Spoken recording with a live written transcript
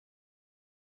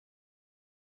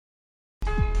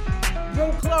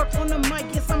Ro Clark on the mic,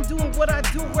 yes, I'm doing what I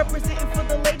do. Representing for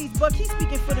the ladies, but he's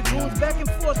speaking for the goons. Back and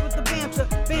forth with the banter.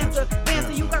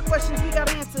 You got questions, we got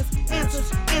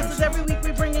answers. Every week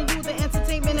we bringing you the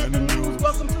entertainment and the news.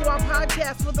 Welcome to our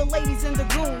podcast for the ladies and the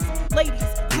goons. Ladies,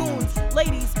 goons,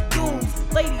 ladies,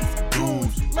 goons, ladies,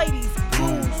 goons, ladies,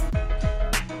 goons.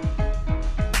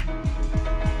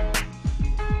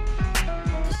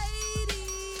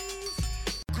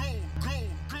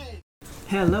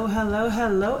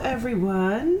 Hello,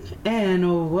 everyone,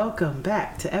 and welcome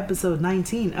back to episode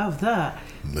 19 of the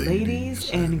Ladies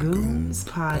and Goons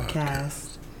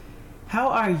podcast. How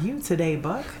are you today,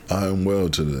 Buck? I'm well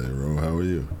today, Ro. How are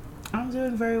you? I'm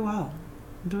doing very well.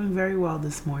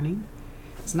 This morning.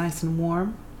 It's nice and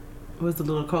warm. It was a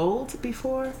little cold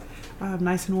before.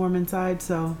 Nice and warm inside,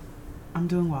 so I'm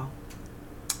doing well.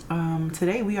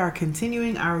 Today we are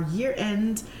continuing our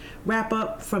year-end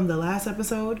wrap-up from the last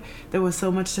episode. There was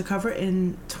so much to cover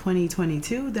in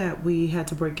 2022 that we had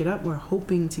to break it up. We're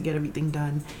hoping to get everything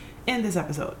done in this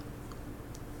episode.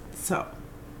 So,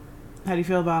 how do you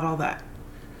feel about all that?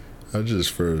 I'd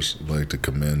just first like to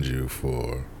commend you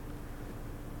for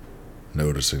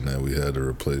noticing that we had to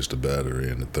replace the battery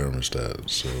in the thermostat,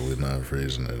 so we're not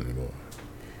freezing it anymore.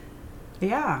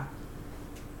 Yeah.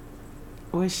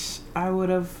 Wish I would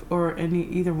have, or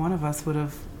either one of us would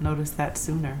have noticed that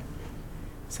sooner,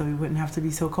 so we wouldn't have to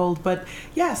be so cold. But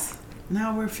yes,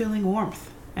 now we're feeling warmth,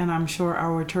 and I'm sure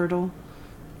our turtle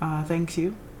thanks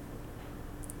you,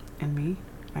 and me,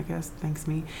 I guess, thanks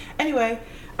me. Anyway,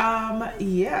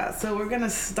 so we're gonna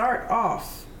start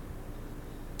off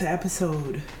the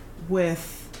episode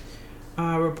with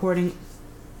reporting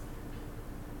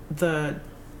the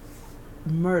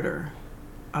murder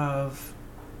of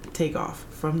Takeoff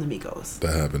from the Migos.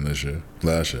 That happened last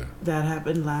year. That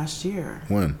happened last year.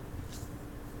 When?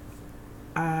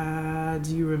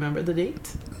 Do you remember the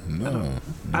date? No.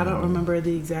 I don't remember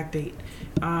the exact date.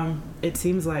 It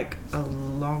seems like a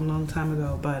long time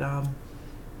ago, but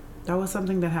that was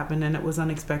something that happened, and it was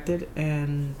unexpected,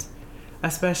 and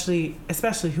especially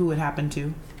who it happened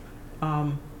to.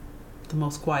 The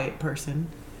most quiet person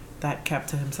that kept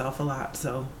to himself a lot.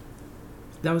 So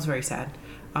that was very sad.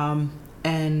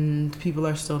 And people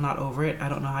are still not over it. I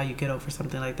don't know how you get over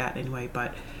something like that anyway,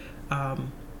 but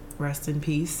rest in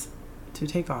peace to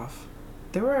Takeoff.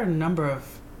 There were a number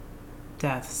of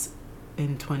deaths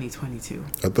in 2022.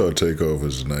 I thought Takeoff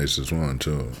was the nicest one,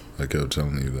 too. I kept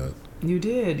telling you that. You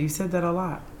did. You said that a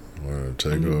lot. Well,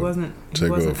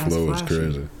 Takeoff flow is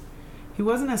crazy. He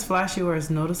wasn't as flashy or as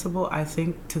noticeable, I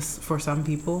think, for some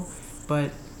people,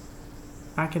 but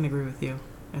I can agree with you.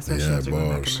 Especially yeah, after going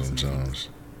back and bars listening. sometimes.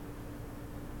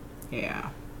 Yeah.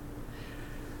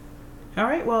 All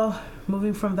right, well,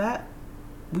 moving from that,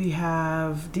 we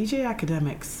have DJ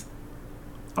Academics.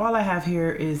 All I have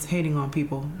here is hating on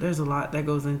people. There's a lot that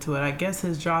goes into it. I guess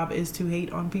his job is to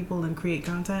hate on people and create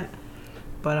content.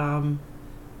 But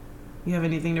you have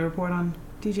anything to report on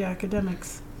DJ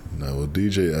Academics? No, well,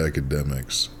 DJ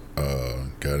Academics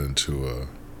got into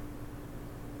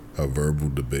a verbal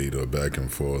debate or back and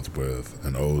forth with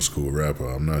an old school rapper.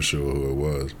 I'm not sure who it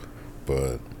was,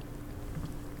 but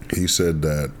he said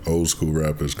that old school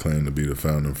rappers claim to be the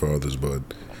founding fathers, but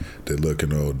they're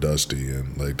looking all dusty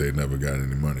and like they never got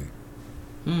any money.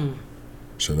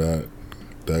 So that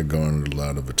garnered a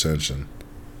lot of attention.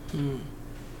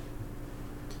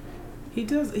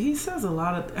 He says a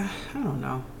lot of, I don't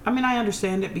know. I mean, I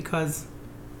understand it because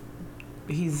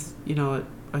he's, a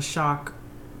shock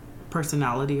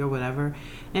personality or whatever,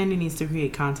 and he needs to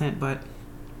create content, but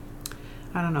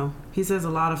I don't know. He says a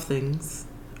lot of things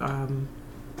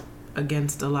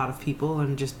against a lot of people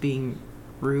and just being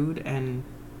rude and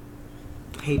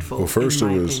hateful. Well, first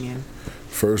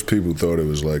people thought it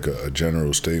was like a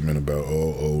general statement about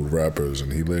all old rappers,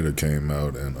 and he later came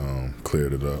out and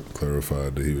cleared it up,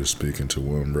 clarified that he was speaking to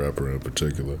one rapper in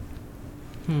particular.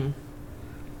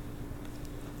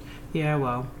 Yeah,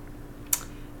 well,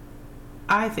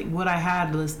 I think what I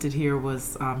had listed here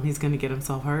was he's going to get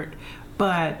himself hurt.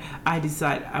 But I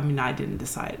didn't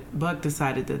decide. Buck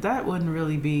decided that wouldn't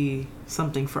really be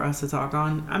something for us to talk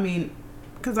on. I mean,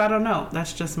 because I don't know.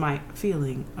 That's just my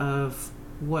feeling of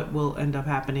what will end up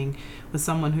happening with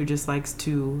someone who just likes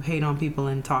to hate on people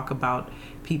and talk about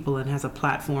people and has a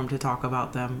platform to talk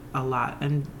about them a lot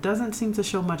and doesn't seem to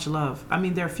show much love. I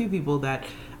mean, there are a few people that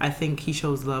I think he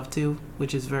shows love to,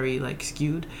 which is very,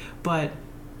 skewed. But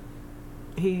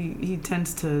he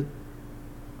tends to...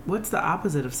 What's the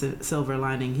opposite of silver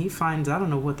lining? He finds, I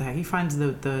don't know what the heck, he finds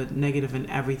the negative in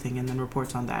everything and then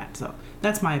reports on that. So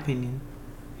that's my opinion.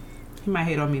 He might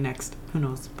hate on me next. Who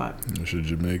knows? But it's your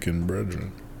Jamaican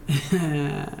brethren.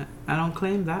 I don't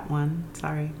claim that one.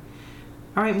 Sorry.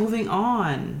 All right, moving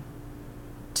on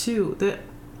to the.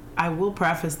 I will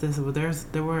preface this with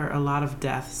there were a lot of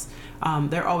deaths.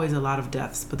 There are always a lot of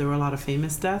deaths, but there were a lot of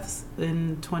famous deaths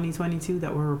in 2022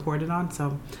 that were reported on.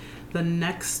 So the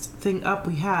next thing up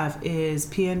we have is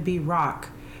PNB Rock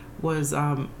was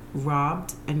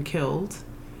robbed and killed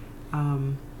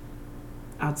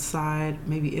outside,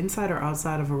 maybe inside or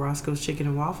outside of a Roscoe's Chicken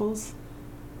and Waffles.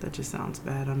 That just sounds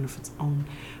bad. I don't know if it's own.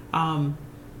 On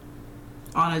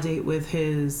a date with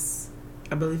his,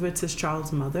 I believe it's his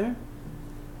child's mother.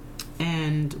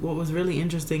 And what was really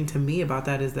interesting to me about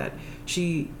that is that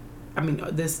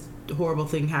this horrible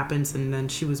thing happens and then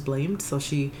she was blamed. So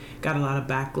she got a lot of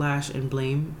backlash and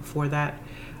blame for that,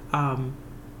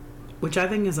 which I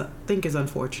think is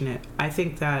unfortunate. I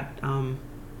think that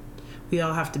we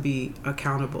all have to be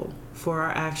accountable for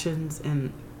our actions,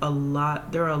 and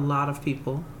there are a lot of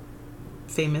people,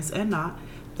 famous and not,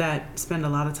 that spend a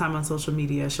lot of time on social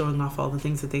media showing off all the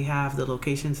things that they have, the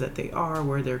locations that they are,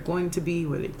 where they're going to be,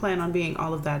 where they plan on being,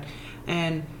 all of that.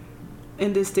 And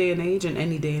in this day and age, and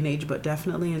any day and age, but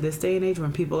definitely in this day and age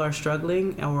when people are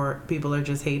struggling or people are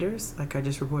just haters, like I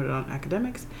just reported on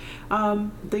academics,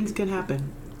 things can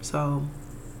happen. So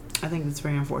I think it's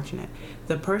very unfortunate.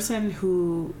 The person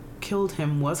who killed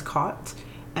him was caught,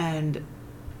 and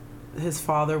his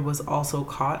father was also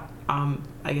caught.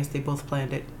 I guess they both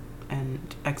planned it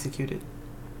and executed.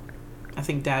 I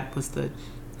think Dad was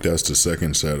That's the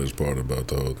second saddest part about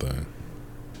the whole thing.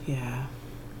 Yeah.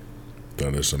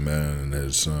 That it's a man and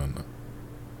his son.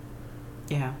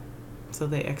 Yeah. So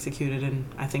they executed, and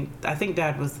I think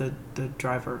Dad was the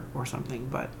driver or something,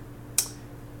 but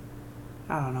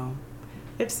I don't know.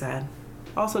 It's sad.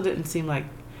 Also didn't seem like,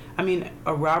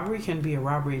 a robbery can be a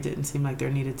robbery. It didn't seem like there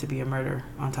needed to be a murder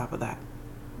on top of that.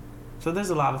 So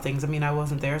there's a lot of things. I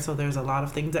wasn't there, so there's a lot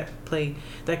of things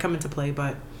that come into play,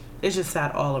 but it's just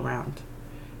sad all around.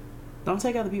 Don't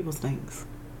take other people's things.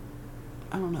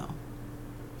 I don't know.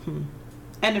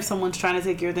 And if someone's trying to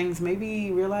take your things, maybe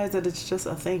realize that it's just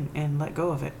a thing and let go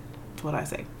of it. That's what I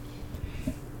say.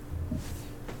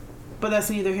 But that's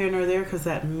neither here nor there, because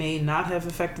that may not have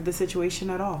affected the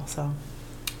situation at all. So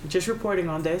just reporting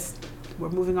on this. We're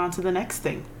moving on to the next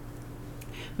thing.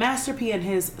 Master P and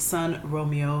his son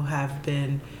Romeo have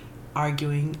been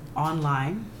arguing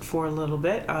online for a little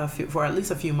bit, for at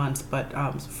least a few months, but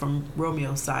from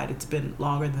Romeo's side it's been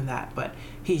longer than that, but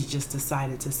he's just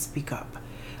decided to speak up.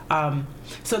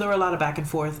 So there were a lot of back and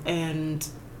forth and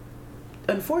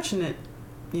unfortunate,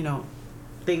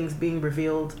 things being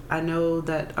revealed. I know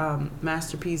that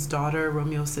Master P's daughter,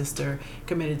 Romeo's sister,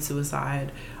 committed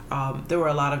suicide. There were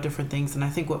a lot of different things, and I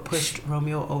think what pushed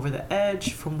Romeo over the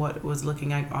edge from what was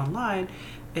looking at online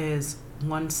is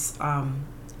once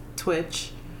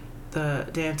Twitch, the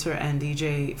dancer and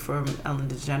DJ from Ellen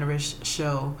DeGeneres'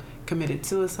 show, committed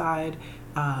suicide.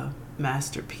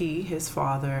 Master P, his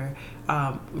father,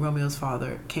 Romeo's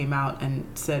father, came out and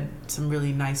said some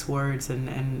really nice words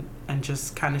and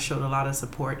just kind of showed a lot of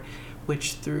support,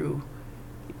 which threw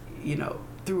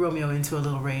Romeo into a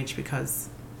little rage because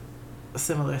a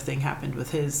similar thing happened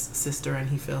with his sister, and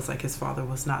he feels like his father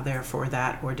was not there for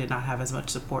that or did not have as much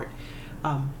support.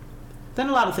 Then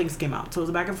a lot of things came out. So it was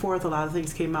a back and forth. A lot of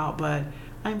things came out, but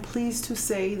I'm pleased to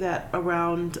say that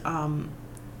around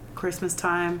Christmas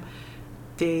time,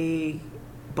 they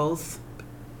both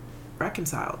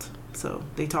reconciled. So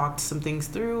they talked some things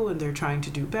through, and they're trying to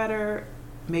do better.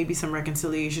 Maybe some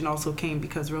reconciliation also came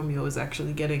because Romeo is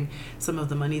actually getting some of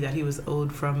the money that he was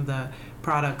owed from the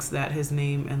products that his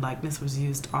name and likeness was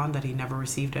used on that he never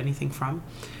received anything from.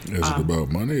 Is it about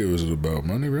money, or is it about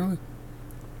money, really?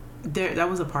 That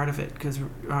was a part of it, because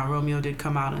Romeo did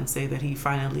come out and say that he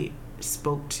finally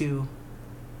spoke to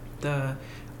the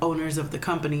owners of the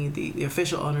company, the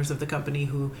official owners of the company,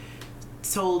 who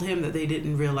told him that they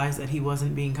didn't realize that he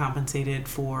wasn't being compensated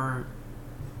for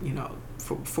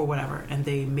whatever, and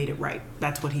they made it right.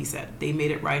 That's what he said. They made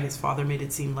it right. His father made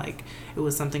it seem like it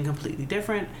was something completely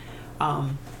different.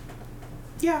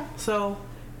 So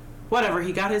whatever,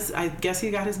 I guess he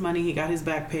got his money, he got his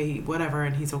back pay, whatever,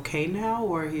 and he's okay now,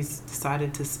 or he's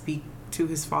decided to speak to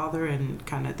his father, and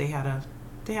kind of they had a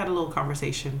little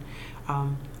conversation.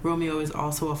 Romeo is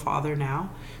also a father now,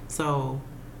 so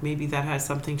maybe that has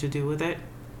something to do with it.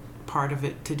 Part of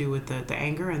it to do with the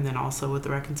anger, and then also with the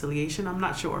reconciliation. I'm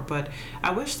not sure, but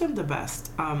I wish them the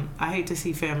best. I hate to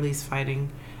see families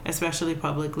fighting, especially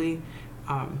publicly,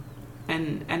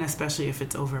 and especially if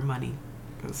it's over money,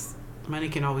 because money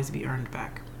can always be earned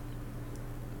back.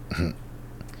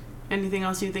 Anything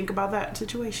else you think about that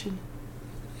situation?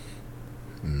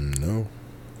 No.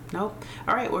 Nope.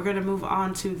 All right, we're going to move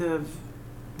on to the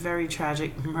very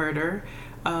tragic murder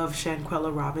of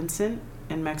Shanquella Robinson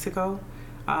in Mexico.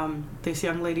 This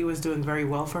young lady was doing very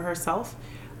well for herself,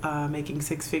 making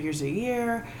six figures a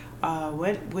year,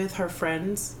 went with her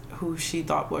friends, who she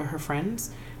thought were her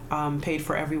friends, paid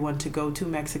for everyone to go to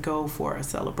Mexico for a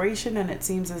celebration, and it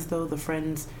seems as though the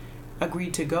friends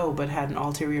agreed to go but had an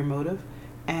ulterior motive.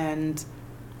 And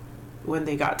when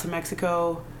they got to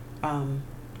Mexico,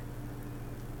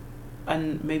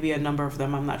 and maybe a number of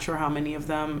them, I'm not sure how many of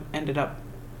them, ended up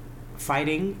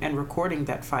fighting and recording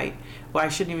that fight. Well, I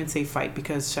shouldn't even say fight,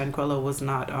 because Shanquella was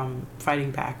not fighting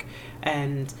back.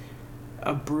 And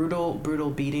a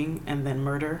brutal beating and then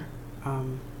murder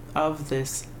of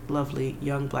this lovely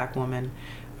young black woman.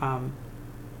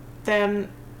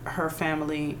 Then her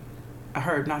family,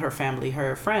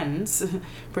 her friends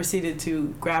proceeded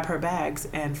to grab her bags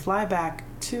and fly back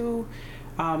to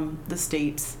the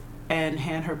States and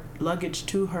hand her luggage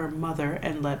to her mother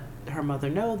and let her mother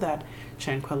know that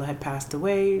Shanquella had passed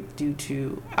away due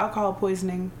to alcohol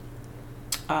poisoning,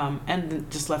 and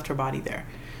just left her body there.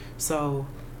 So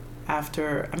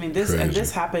after,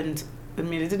 this happened, it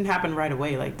didn't happen right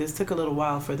away. Like, this took a little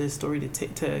while for this story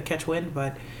to catch wind,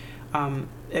 but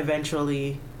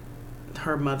eventually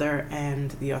her mother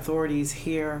and the authorities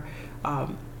here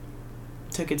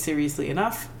took it seriously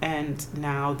enough, and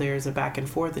now there's a back and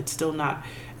forth. It's still not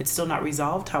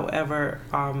resolved. However,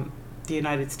 the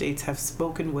United States have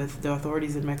spoken with the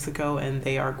authorities in Mexico, and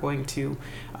they are going to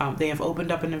they have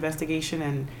opened up an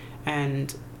investigation,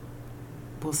 and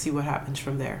we'll see what happens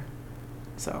from there.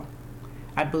 So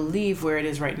I believe where it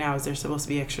is right now is they're supposed to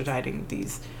be extraditing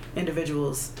these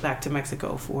individuals back to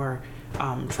Mexico for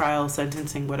trial,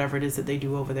 sentencing, whatever it is that they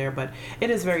do over there. But it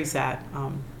is very sad.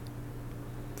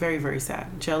 Very, very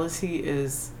sad. Jealousy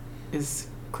is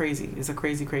crazy. It's a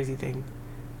crazy thing.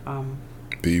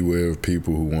 Beware of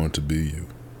people who want to be you.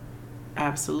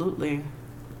 Absolutely.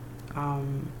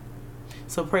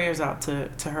 So prayers out to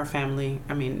her family.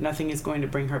 Nothing is going to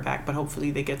bring her back, but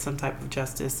hopefully they get some type of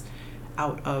justice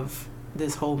out of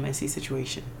this whole messy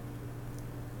situation.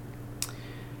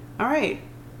 All right.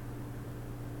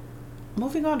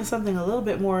 Moving on to something a little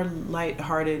bit more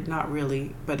lighthearted, not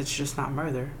really, but it's just not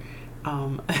murder.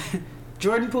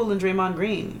 Jordan Poole and Draymond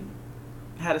Green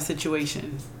had a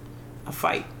situation, a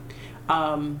fight.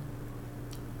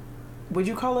 Would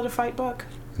you call it a fight, Buck?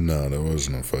 No, that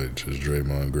wasn't a fight. Just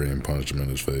Draymond Green punched him in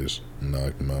his face and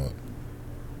knocked him out.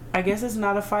 I guess it's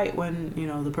not a fight when,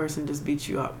 the person just beats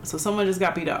you up. So someone just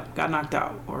got beat up, got knocked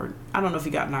out, or I don't know if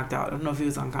he got knocked out. I don't know if he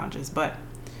was unconscious, but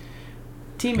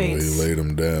teammates. Well, he laid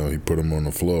him down. He put him on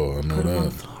the floor. I know put that. Him on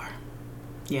the floor.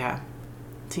 Yeah,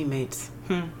 teammates.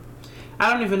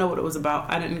 I don't even know what it was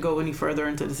about. I didn't go any further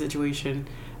into the situation,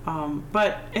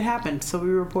 but it happened, so we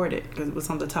report it because it was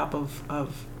on the top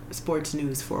of sports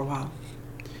news for a while.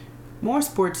 More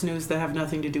sports news that have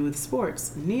nothing to do with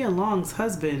sports. Nia Long's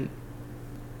husband,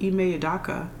 Ime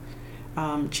Udoka,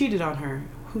 cheated on her.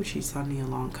 Who cheats on Nia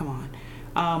Long? Come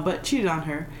on. But cheated on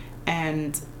her,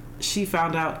 and she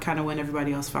found out kind of when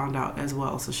everybody else found out as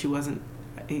well. So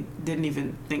he didn't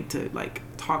even think to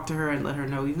talk to her and let her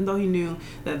know, even though he knew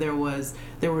that there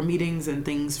were meetings and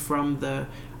things from the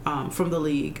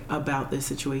league about this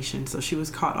situation. So she was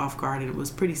caught off guard, and it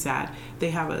was pretty sad.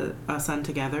 They have a son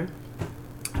together,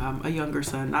 a younger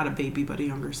son, not a baby, but a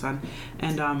younger son,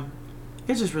 and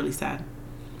it's just really sad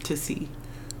to see.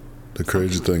 The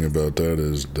crazy thing about that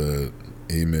is that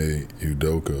Ime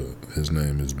Udoka, his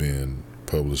name is being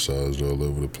publicized all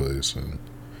over the place,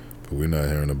 but we're not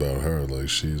hearing about her. Like,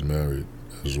 she's married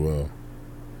as well.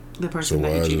 The person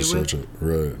that he cheated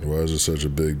with? Why is it such a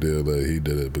big deal that he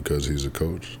did it because he's a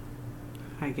coach?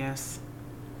 I guess.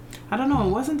 I don't know.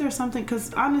 Wasn't there something?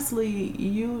 Because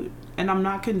honestly, and I'm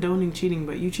not condoning cheating,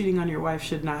 but you cheating on your wife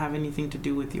should not have anything to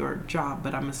do with your job.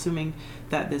 But I'm assuming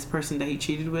that this person that he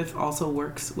cheated with also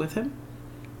works with him?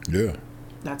 Yeah.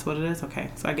 That's what it is?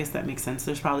 Okay. So I guess that makes sense.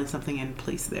 There's probably something in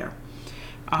place there.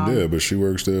 Yeah, but she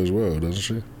works there as well, doesn't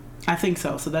she? I think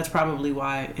so. So that's probably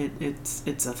why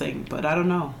it's a thing. But I don't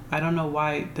know. I don't know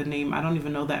why the name. I don't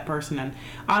even know that person. And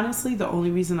honestly, the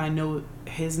only reason I know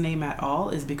his name at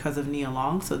all is because of Nia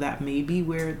Long. So that may be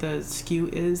where the skew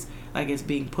is. Like, it's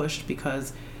being pushed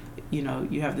because,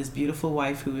 you have this beautiful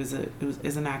wife who is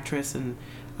an actress and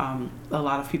a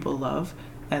lot of people love.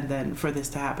 And then for this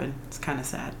to happen, it's kind of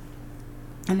sad.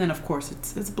 And then, of course,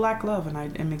 it's black love,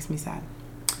 and it makes me sad.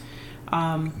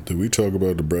 Did we talk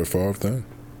about the Brett Favre thing?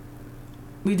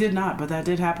 We did not, but that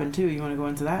did happen too. You want to go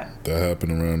into that? That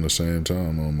happened around the same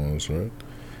time almost, right?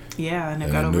 Yeah, and it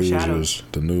And got overshadowed.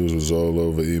 the news was all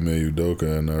over Ime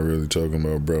Udoka and not really talking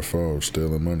about Brett Favre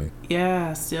stealing money.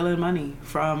 Yeah, stealing money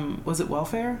from, was it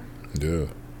welfare? Yeah.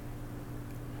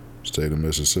 State of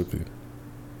Mississippi.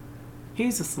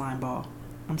 He's a slime ball.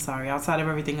 I'm sorry. Outside of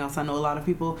everything else, I know a lot of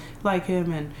people like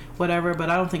him and whatever, but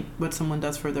I don't think what someone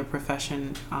does for their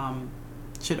profession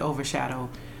should overshadow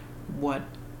what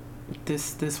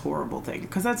this horrible thing,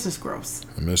 because that's just gross.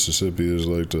 Mississippi is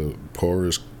like the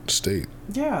poorest state.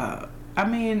 Yeah, I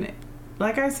mean,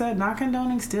 like I said, not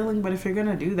condoning stealing, but if you're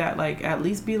gonna do that, like at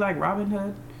least be like Robin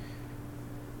Hood.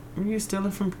 What are you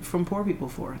stealing from poor people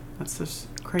for? That's just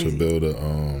crazy. To build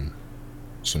a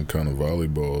some kind of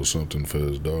volleyball or something for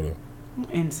his daughter.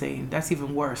 Insane. That's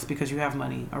even worse because you have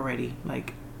money already.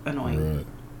 Like, annoying. Right.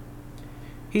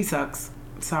 He sucks.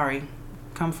 Sorry.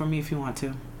 Come for me if you want to.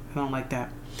 I don't like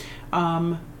that.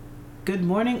 Good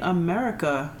Morning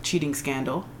America cheating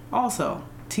scandal. Also,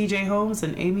 TJ Holmes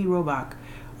and Amy Robach,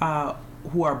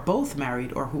 who are both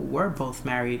married or who were both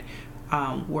married,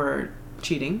 were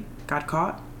cheating, got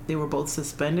caught. They were both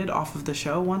suspended off of the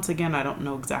show. Once again, I don't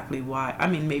know exactly why. I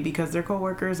mean, maybe because they're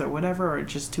co-workers or whatever, or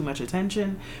just too much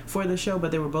attention for the show,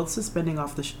 but they were both suspended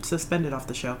off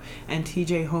the show. And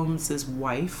TJ Holmes'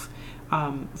 wife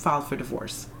filed for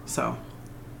divorce. So,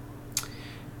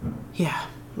 yeah,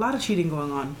 a lot of cheating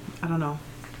going on. I don't know.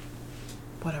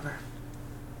 Whatever.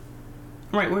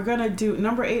 All right, we're going to do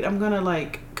number 8. I'm going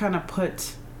to kind of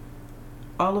put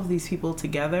all of these people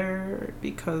together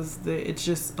because it's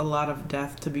just a lot of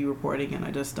death to be reporting, and I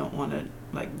just don't want to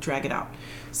drag it out.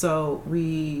 So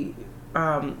we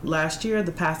last year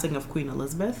the passing of Queen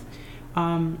Elizabeth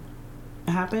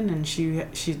happened, and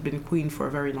she's been queen for a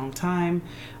very long time.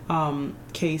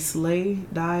 Kay Slay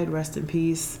died, rest in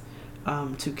peace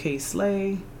to Kay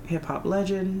Slay, hip hop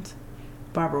legend.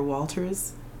 Barbara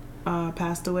Walters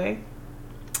passed away.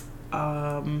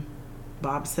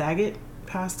 Bob Saget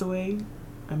passed away.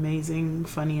 Amazing,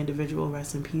 funny individual,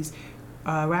 rest in peace.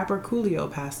 Rapper Coolio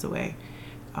passed away.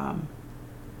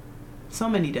 So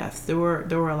many deaths. There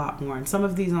were a lot more, and some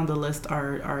of these on the list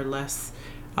are less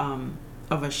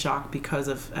of a shock because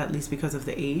of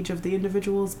the age of the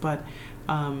individuals. But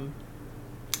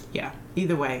yeah,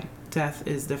 either way, death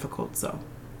is difficult. So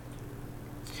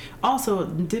also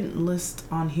didn't list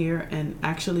on here, and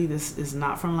actually this is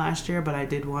not from last year, but I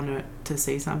did want to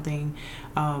say something.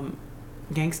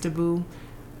 Gangsta Boo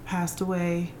passed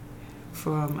away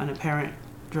from an apparent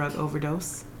drug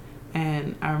overdose,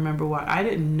 and I remember I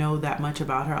didn't know that much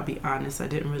about her. I'll be honest, I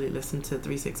didn't really listen to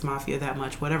 3 6 Mafia that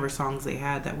much. Whatever songs they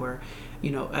had that were,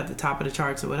 at the top of the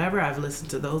charts or whatever, I've listened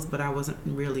to those, but I wasn't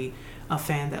really a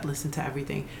fan that listened to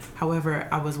everything. However,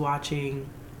 I was watching,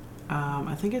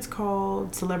 I think it's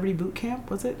called Celebrity Boot Camp,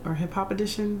 was it? Or Hip Hop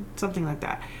Edition? Something like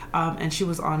that. And she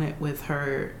was on it with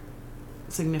her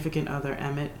significant other,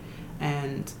 Emmett,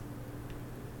 and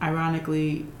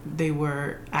ironically, they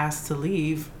were asked to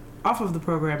leave off of the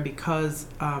program because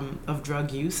of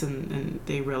drug use, and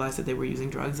they realized that they were using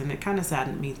drugs, and it kind of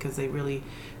saddened me because they really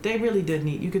did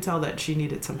need. You could tell that she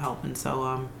needed some help, and so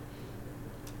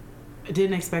I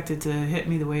didn't expect it to hit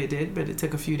me the way it did, but it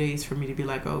took a few days for me to be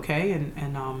like, okay,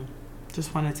 and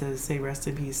just wanted to say rest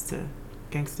in peace to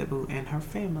Gangsta Boo and her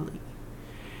family.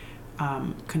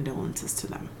 Condolences to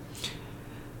them.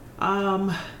 All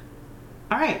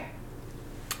right.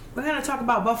 We're going to talk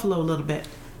about Buffalo a little bit.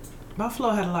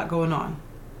 Buffalo had a lot going on.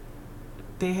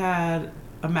 They had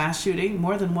a mass shooting,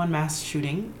 more than one mass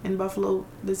shooting in Buffalo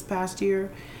this past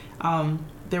year.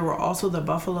 There were also the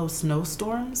Buffalo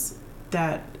snowstorms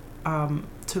that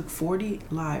took 40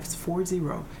 lives.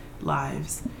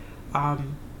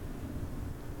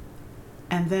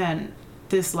 And then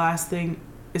this last thing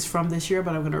is from this year,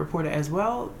 but I'm going to report it as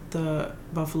well. The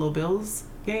Buffalo Bills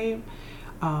game,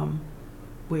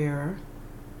 where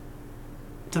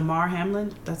Damar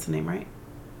Hamlin, that's the name, right?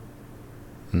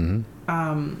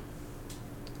 Mm-hmm.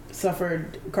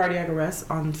 Suffered cardiac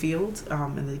arrest on field,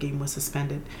 and the game was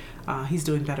suspended. He's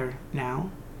doing better now,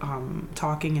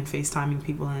 talking and FaceTiming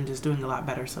people and just doing a lot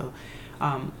better. So,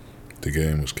 the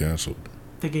game was canceled.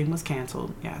 The game was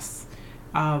canceled, yes.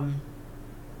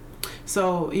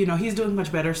 So, he's doing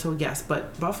much better, so yes.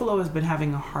 But Buffalo has been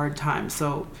having a hard time.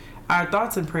 So, our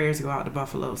thoughts and prayers go out to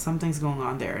Buffalo. Something's going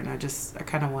on there, and I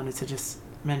kind of wanted to just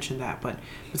mention that. But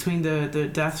between the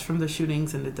deaths from the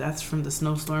shootings and the deaths from the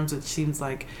snowstorms, it seems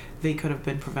like they could have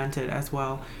been prevented as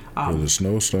well. Well, the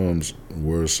snowstorms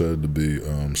were said to be,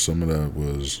 some of that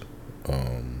was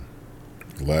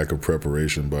lack of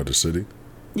preparation by the city.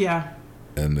 Yeah.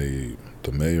 And the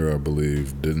mayor, I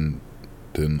believe, didn't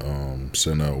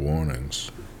send out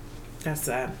warnings. That's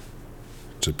sad.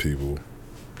 To people.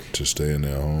 to stay in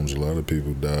their homes. A lot of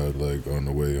people died like on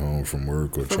the way home from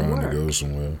work or trying to go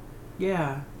somewhere.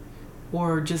 Yeah.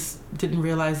 Or just didn't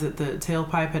realize that the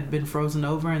tailpipe had been frozen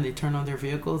over and they turn on their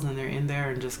vehicles and they're in there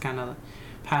and just kind of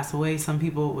pass away. Some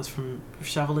people it was from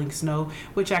shoveling snow,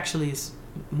 which actually is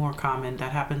more common.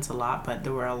 That happens a lot, but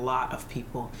there were a lot of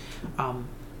people.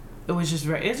 It's just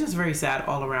very sad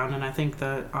all around, and I think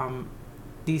that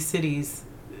these cities,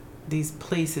 these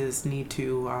places need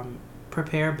to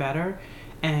prepare better,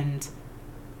 and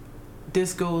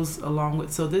this goes along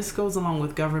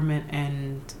with government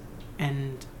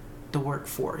and the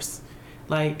workforce.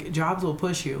 Like, jobs will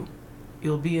push you.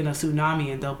 You'll be in a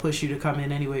tsunami and they'll push you to come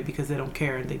in anyway because they don't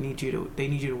care and they need you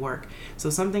to work. So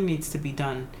something needs to be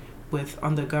done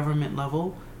on the government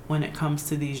level when it comes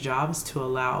to these jobs to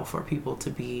allow for people to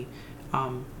be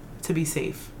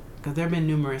safe. Because there have been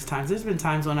numerous times. There's been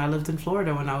times when I lived in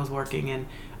Florida when I was working and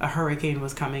a hurricane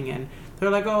was coming in.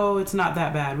 They're like, oh, it's not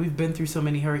that bad. We've been through so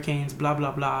many hurricanes, blah,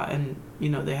 blah, blah. And,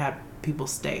 they had people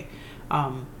stay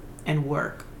and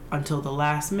work until the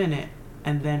last minute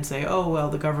and then say, oh, well,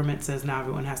 the government says now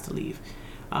everyone has to leave.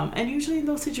 And usually in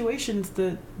those situations,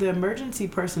 the emergency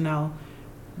personnel,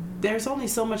 there's only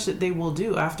so much that they will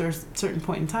do after a certain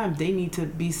point in time. They need to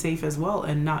be safe as well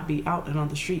and not be out and on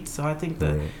the streets. So I think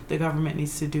the government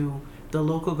the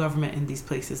local government in these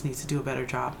places needs to do a better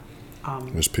job.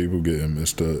 It's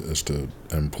the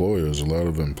employers, a lot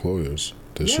of employers.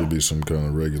 There should be some kind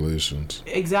of regulations.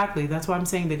 Exactly. That's why I'm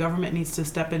saying the government needs to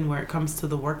step in where it comes to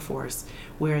the workforce,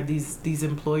 where these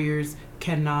employers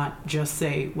cannot just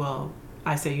say, well,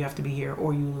 I say you have to be here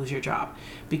or you lose your job.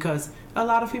 Because a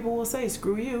lot of people will say,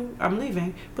 screw you, I'm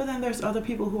leaving. But then there's other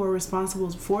people who are responsible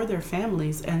for their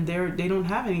families and they don't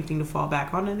have anything to fall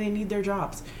back on and they need their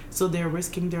jobs. So they're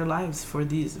risking their lives for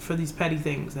these petty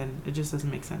things, and it just doesn't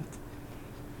make sense.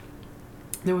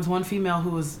 There was one female who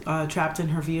was trapped in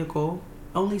her vehicle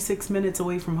only 6 minutes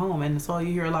away from home, and so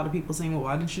you hear a lot of people saying, well,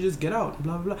 why didn't she just get out,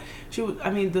 blah blah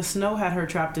blah. The snow had her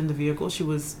trapped in the vehicle. She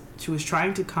was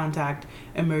trying to contact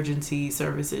emergency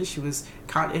services. She was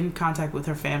in contact with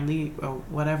her family or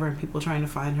whatever, and people trying to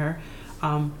find her.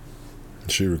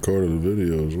 She recorded a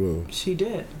video as well. She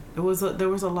did. There was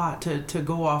a lot to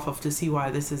go off of to see why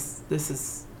this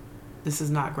is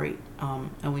not great,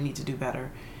 and we need to do better.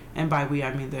 And by we,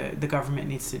 I mean the government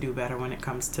needs to do better when it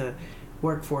comes to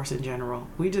workforce in general.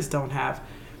 We don't have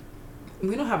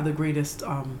the greatest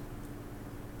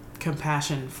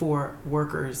compassion for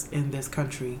workers in this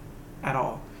country at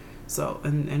all. So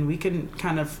and we can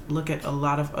kind of look at a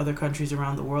lot of other countries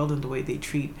around the world and the way they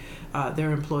treat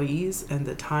their employees and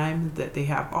the time that they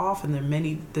have off and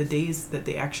the days that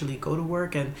they actually go to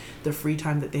work and the free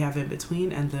time that they have in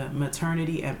between and the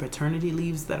maternity and paternity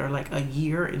leaves that are like a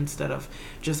year instead of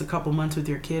just a couple months with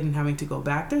your kid and having to go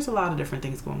back. There's a lot of different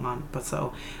things going on. But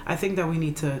so I think that we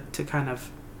need to kind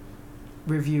of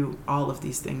review all of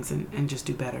these things and just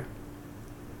do better.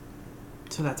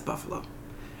 So that's Buffalo.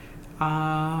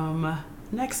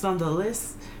 Next on the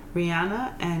list,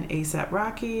 Rihanna and A$AP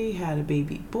Rocky had a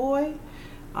baby boy,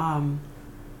 an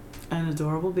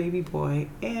adorable baby boy,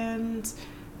 and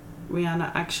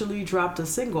Rihanna actually dropped a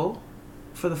single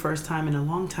for the first time in a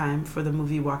long time for the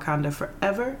movie Wakanda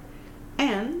Forever,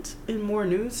 and in more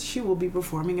news, she will be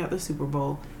performing at the Super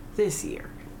Bowl this year.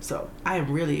 So I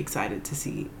am really excited to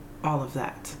see all of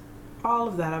that.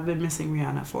 I've been missing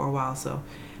Rihanna for a while, so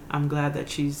I'm glad that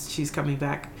she's coming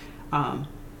back.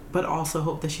 But also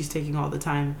hope that she's taking all the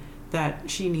time that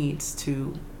she needs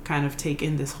to kind of take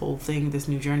in this whole thing, this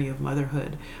new journey of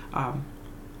motherhood,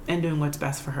 and doing what's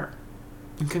best for her.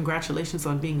 And congratulations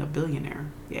on being a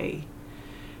billionaire. Yay.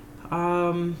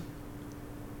 All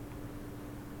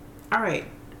right.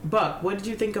 Buck, what did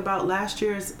you think about last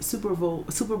year's Super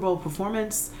Bowl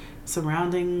performance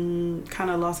surrounding kind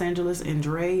of Los Angeles and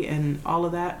Dre and all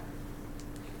of that?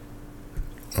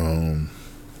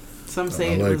 Some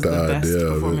say it was the best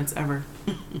performance ever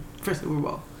for Super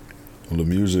Bowl. Well, the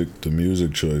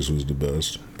music choice was the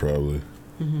best, probably.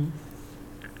 Mm-hmm.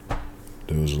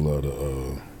 There was a lot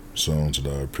of songs that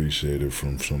I appreciated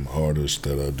from some artists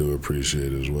that I do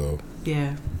appreciate as well.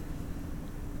 Yeah.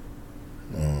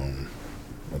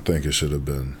 I think it should have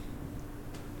been,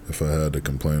 if I had to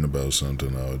complain about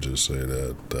something, I would just say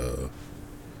that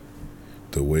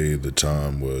the way the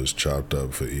time was chopped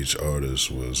up for each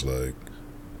artist was like,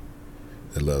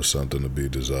 it left something to be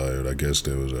desired. I guess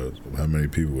there was how many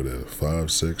people were there?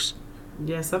 5, 6?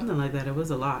 Yeah, something like that. It was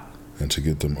a lot. And to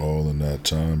get them all in that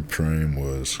time frame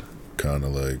was kind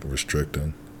of like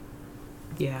restricting.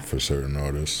 Yeah. For certain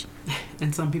artists.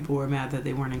 And some people were mad that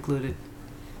they weren't included.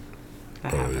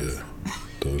 That happens. Yeah.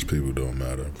 Those people don't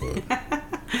matter, but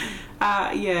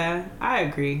Yeah, I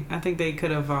agree. I think they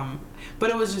could have, but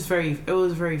it was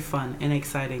very fun and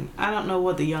exciting. I don't know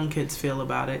what the young kids feel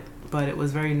about it, but it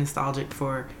was very nostalgic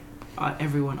for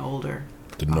everyone older.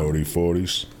 The naughty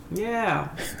 40s. Yeah,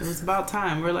 it was about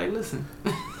time. We're like, listen,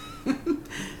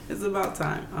 it's about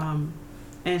time.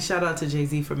 And shout out to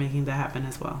Jay-Z for making that happen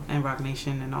as well, and Rock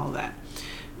Nation and all of that.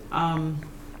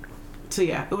 So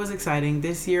yeah, it was exciting.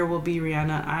 This year will be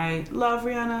Rihanna. I love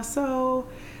Rihanna, so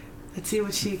let's see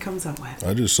what she comes up with.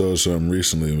 I just saw something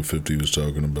recently when 50 was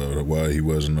talking about why he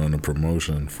wasn't on the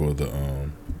promotion for the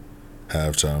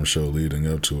halftime show leading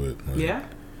up to it. Like, Yeah?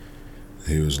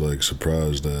 he was like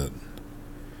surprised that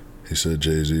he said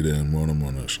Jay-Z didn't want him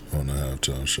on the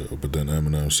halftime show, but then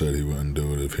Eminem said he wouldn't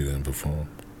do it if he didn't perform.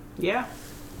 Yeah.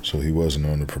 So he wasn't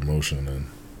on the promotion, and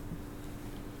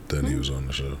then he was on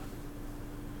the show.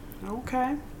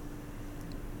 Okay.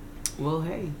 Well,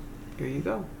 hey, here you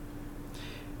go.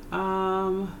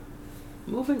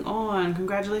 Moving on.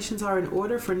 Congratulations are in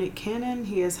order for Nick Cannon.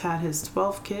 He has had his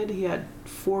 12th kid. He had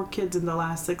 4 kids in the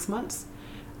last 6 months.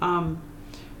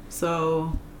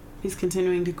 So he's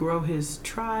continuing to grow his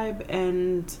tribe,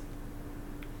 and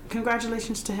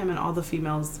congratulations to him and all the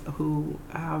females who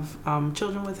have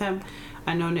children with him.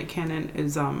 I know Nick Cannon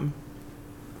is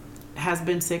has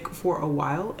been sick for a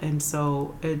while, and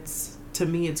so to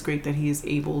me it's great that he is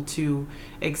able to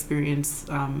experience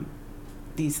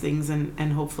these things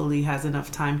and hopefully has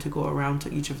enough time to go around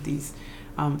to each of these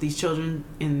children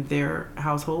in their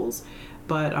households.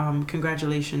 But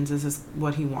congratulations, this is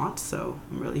what he wants, so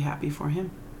I'm really happy for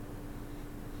him.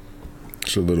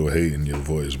 It's a little hate in your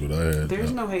voice, but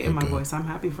there's no hate in my voice. I'm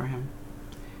happy for him.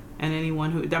 And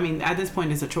anyone who, I mean, at this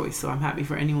point it's a choice, so I'm happy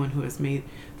for anyone who has made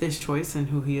this choice and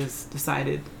who he has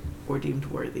decided or deemed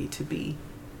worthy to be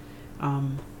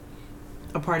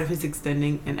a part of his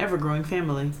extending and ever-growing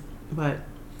family. But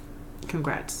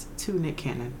congrats to Nick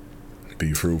Cannon.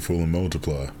 Be fruitful and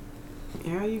multiply.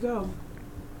 There you go.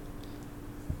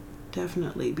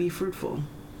 Definitely be fruitful.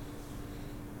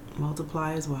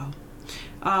 Multiply as well.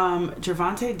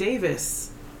 Gervonta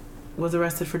Davis was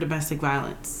arrested for domestic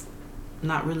violence.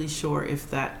 Not really sure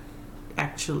if that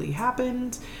actually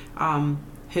happened.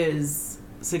 His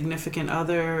significant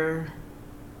other,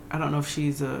 I don't know if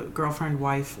she's a girlfriend,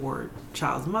 wife, or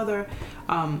child's mother,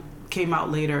 came out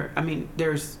later. I mean,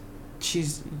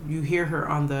 you hear her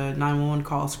on the 911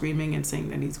 call screaming and saying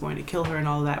that he's going to kill her and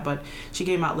all that, but she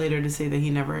came out later to say that he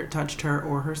never touched her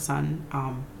or her son,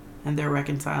 and they're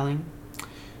reconciling.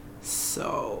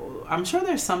 So I'm sure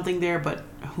there's something there, but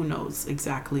who knows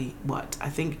exactly what.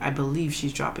 I believe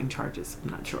she's dropping charges. I'm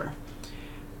not sure.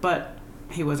 But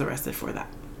he was arrested for that.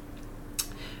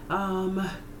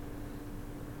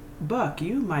 Buck,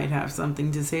 you might have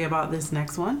something to say about this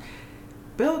next one.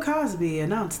 Bill Cosby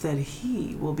announced that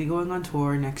he will be going on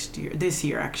tour this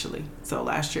year actually. So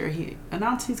last year he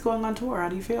announced he's going on tour. How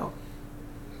do you feel?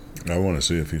 I want to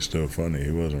see if he's still funny.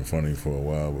 He wasn't funny for a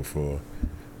while before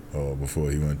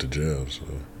he went to jail. So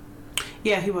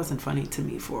yeah, he wasn't funny to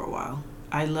me for a while.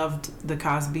 I loved the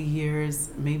Cosby years,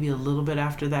 maybe a little bit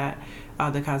after that,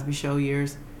 the Cosby Show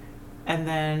years. And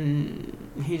then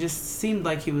he just seemed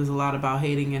like he was a lot about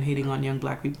hating on young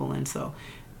black people, and so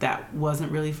that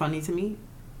wasn't really funny to me.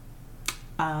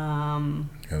 I'd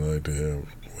like to hear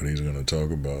what he's going to talk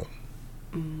about.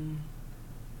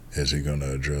 Is he going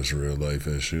to address real life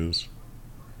issues?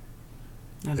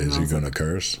 Is he going to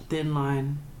curse? Thin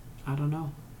line. I don't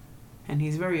know. And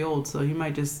he's very old, so he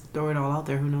might just throw it all out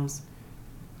there. Who knows?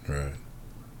 Right.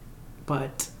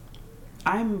 But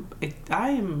I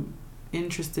am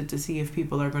interested to see if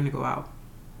people are going to go out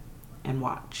and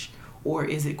watch. Or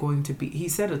is it going to be... He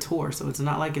said a tour, so it's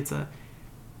not like it's a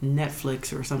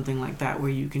Netflix or something like that where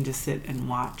you can just sit and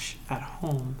watch at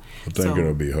home. I think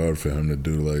it'll be hard for him to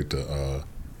do like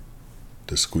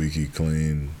the squeaky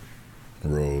clean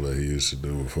role that he used to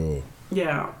do before.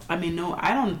 Yeah, I mean, no,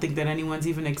 I don't think that anyone's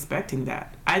even expecting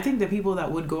that. I think the people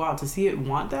that would go out to see it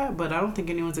want that, but I don't think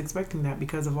anyone's expecting that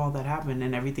because of all that happened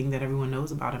and everything that everyone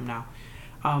knows about him now.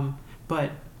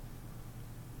 But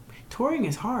touring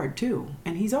is hard too,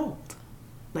 and he's old.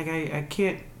 Like, I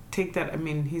can't take that. I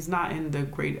mean, he's not in the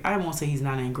great... I won't say he's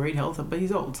not in great health, but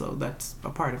he's old, so that's a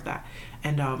part of that.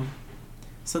 And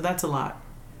so that's a lot.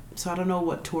 So I don't know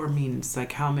what tour means,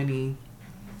 like how many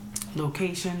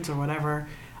locations or whatever.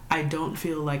 I don't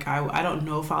feel like I don't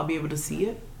know if I'll be able to see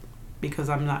it because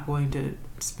I'm not going to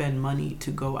spend money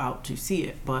to go out to see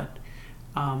it. But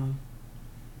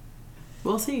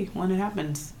we'll see when it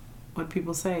happens, what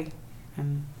people say.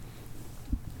 And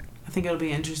I think it'll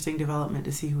be an interesting development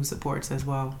to see who supports as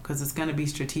well, because it's going to be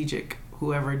strategic.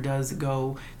 Whoever does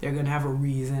go, they're going to have a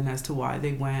reason as to why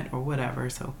they went or whatever.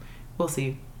 So we'll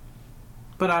see.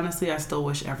 But honestly, I still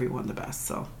wish everyone the best.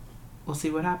 So we'll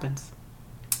see what happens.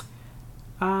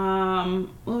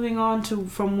 Moving on to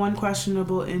from one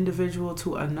questionable individual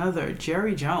to another.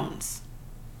 Jerry Jones.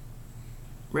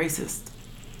 Racist.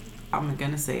 I'm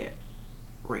gonna say it.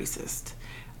 Racist.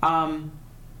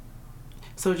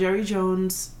 So Jerry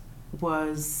Jones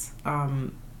was,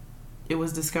 it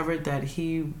was discovered that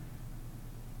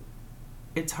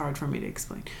it's hard for me to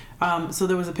explain. So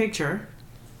there was a picture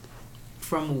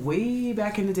from way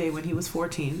back in the day when he was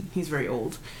 14. He's very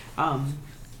old.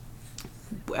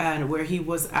 And where he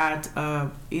was at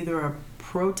either a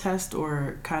protest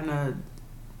or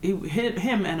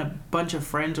him and a bunch of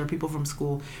friends or people from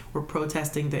school were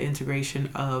protesting the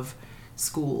integration of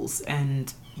schools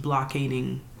and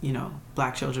blockading,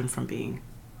 black children from being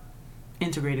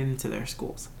integrated into their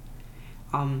schools.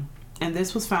 And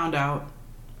this was found out,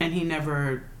 and he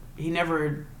never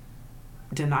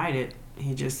denied it.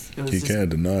 He can't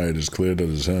deny it. It's clear that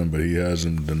it's him, but he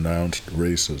hasn't denounced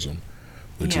racism,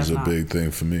 which is a big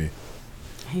thing for me.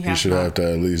 He should have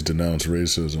to at least denounce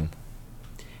racism.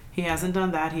 He hasn't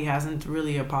done that. He hasn't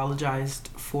really apologized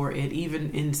for it,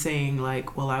 even in saying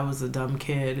like, well, I was a dumb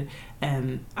kid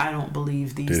and I don't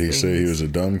believe these things. Did he say he was a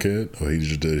dumb kid, or he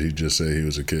just say he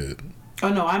was a kid? Oh,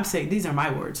 no, I'm saying these are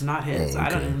my words, not his. Oh, okay. I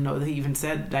don't even know that he even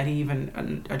said that he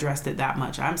even addressed it that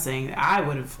much. I'm saying I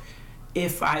would have,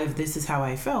 if this is how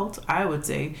I felt, I would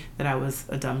say that I was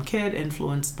a dumb kid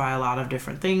influenced by a lot of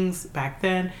different things back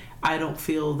then. I don't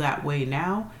feel that way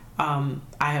now. I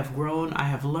have grown. I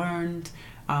have learned.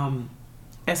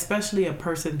 Especially a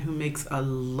person who makes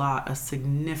a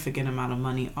significant amount of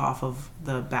money off of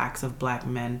the backs of black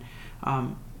men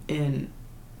in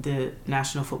the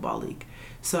National Football League.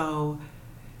 So,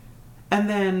 and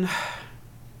then...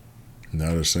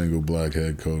 Not a single black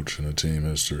head coach in team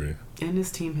history. In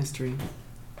his team history.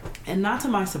 And not to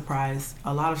my surprise,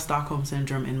 a lot of Stockholm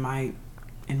Syndrome, in my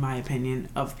opinion,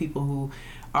 of people who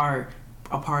are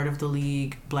a part of the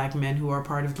league, black men who are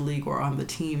part of the league or on the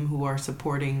team who are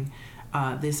supporting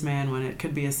this man, when it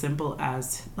could be as simple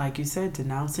as, like you said,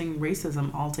 denouncing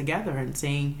racism altogether and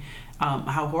saying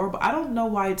how horrible. I don't know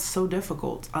why it's so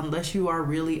difficult unless you are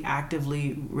really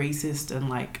actively racist and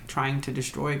like trying to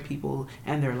destroy people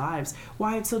and their lives.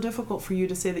 Why it's so difficult for you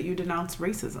to say that you denounce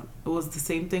racism? It was the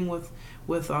same thing with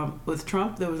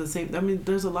Trump. There was the same. I mean,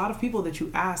 there's a lot of people that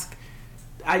you ask.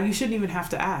 You shouldn't even have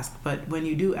to ask, but when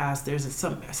you do ask, there's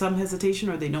some hesitation,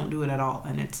 or they don't do it at all,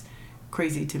 and it's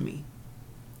crazy to me.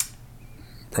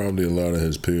 Probably a lot of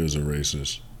his peers are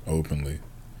racist, openly.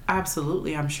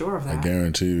 Absolutely, I'm sure of that. I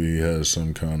guarantee you he has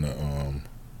some kind of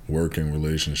working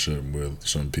relationship with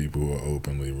some people who are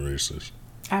openly racist.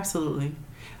 Absolutely.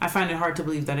 I find it hard to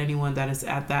believe that anyone that is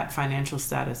at that financial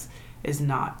status is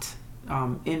not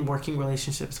in working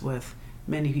relationships with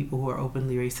many people who are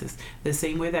openly racist. The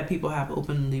same way that people have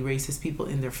openly racist people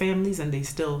in their families and they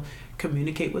still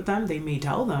communicate with them. They may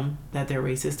tell them that they're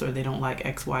racist or they don't like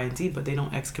X, Y, and Z, but they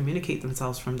don't excommunicate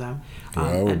themselves from them. Well,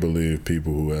 I would believe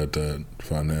people who had that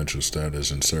financial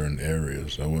status in certain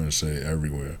areas, I wouldn't say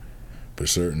everywhere, but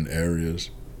certain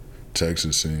areas,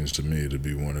 Texas seems to me to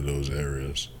be one of those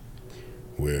areas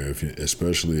where,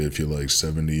 especially if you're like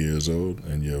 70 years old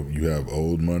and you have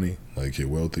old money, like you're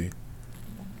wealthy,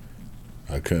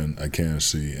 I can't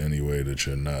see any way that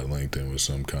you're not linked in with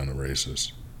some kind of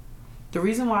racist. The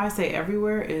reason why I say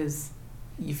everywhere is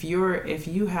if you're a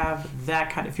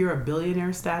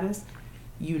billionaire status,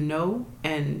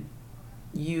 and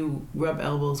you rub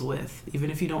elbows with,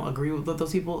 even if you don't agree with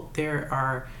those people, there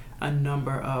are a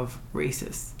number of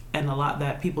racists. And a lot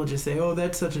that people just say, oh,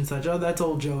 that's such and such. Oh, that's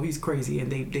old Joe. He's crazy. And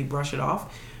they brush it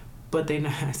off. But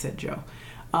I said Joe.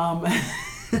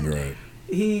 Right.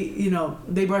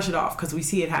 They brush it off because we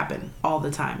see it happen all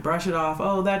the time. Brush it off.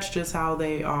 Oh, that's just how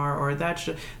they are, or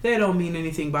they don't mean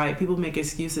anything by it. People make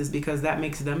excuses because that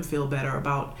makes them feel better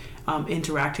about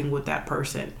interacting with that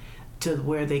person, to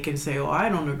where they can say, oh, I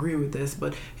don't agree with this,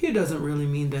 but he doesn't really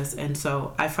mean this. And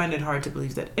so I find it hard to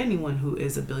believe that anyone who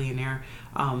is a billionaire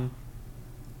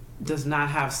does not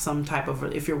have some type of,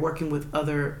 if you're working with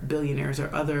other billionaires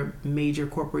or other major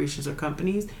corporations or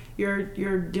companies,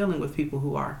 you're dealing with people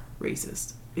who are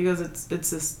racist, because it's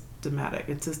systematic.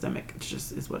 It's systemic. It's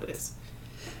just is what it is.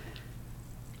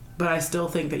 But I still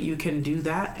think that you can do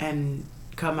that and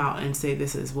come out and say,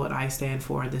 this is what I stand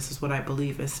for, and this is what I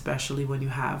believe, especially when you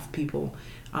have people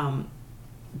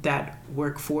that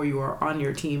work for you or on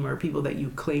your team, or people that you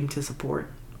claim to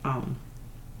support.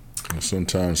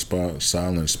 Sometimes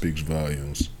silence speaks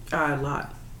volumes. A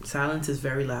lot. Silence is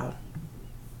very loud.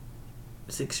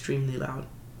 It's extremely loud.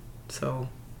 So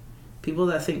People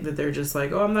that think that they're just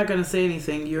like, oh, I'm not gonna say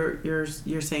anything.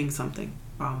 You're saying something.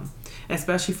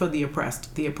 Especially for the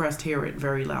oppressed. The oppressed hear it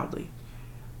very loudly.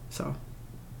 So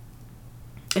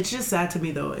it's just sad to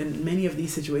me, though. In many of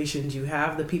these situations, you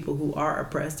have the people who are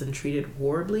oppressed and treated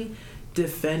horribly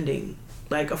defending.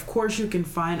 Like, of course, you can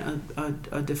find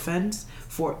a defense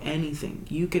for anything.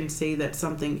 You can say that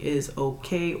something is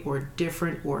okay or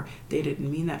different or they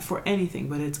didn't mean that for anything.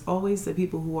 But it's always the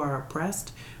people who are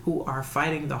oppressed who are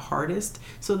fighting the hardest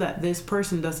so that this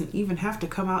person doesn't even have to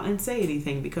come out and say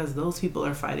anything because those people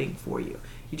are fighting for you.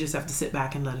 You just have to sit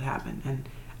back and let it happen. And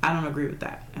I don't agree with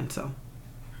that. And so...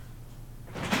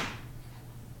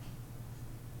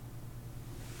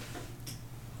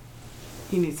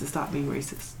 he needs to stop being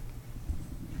racist.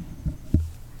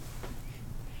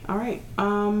 All right.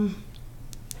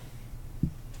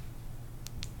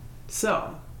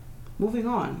 So, moving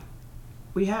on.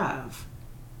 We have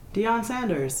Deion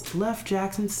Sanders left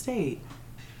Jackson State.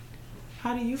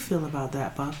 How do you feel about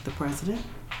that, Buck, the president?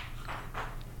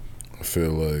 I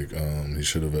feel like he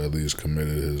should have at least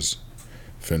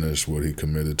finished what he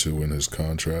committed to in his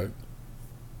contract.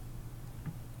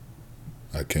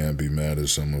 I can't be mad at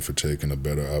someone for taking a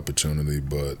better opportunity,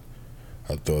 but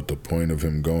I thought the point of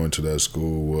him going to that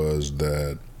school was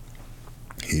that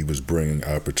he was bringing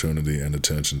opportunity and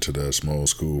attention to that small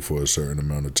school for a certain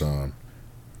amount of time.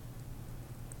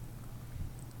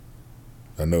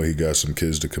 I know he got some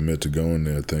kids to commit to going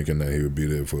there thinking that he would be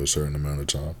there for a certain amount of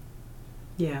time.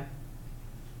 Yeah.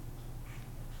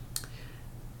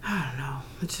 I don't know.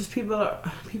 It's just people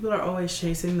are always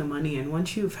chasing the money, and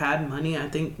once you've had money, I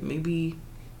think maybe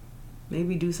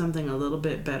do something a little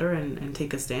bit better and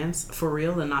take a stance for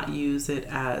real and not use it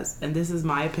as, and this is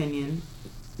my opinion,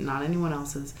 not anyone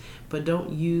else's, but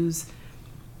don't use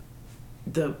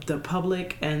the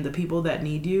public and the people that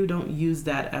need you, don't use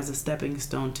that as a stepping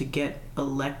stone to get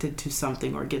elected to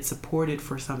something or get supported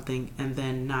for something and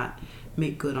then not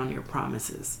make good on your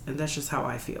promises. And that's just how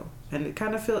I feel. And it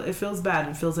kind of feels bad.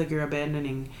 It feels like you're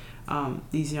abandoning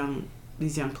these young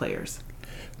players.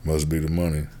 Must be the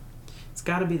money. It's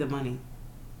got to be the money.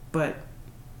 But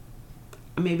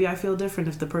maybe I feel different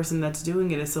if the person that's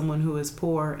doing it is someone who is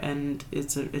poor and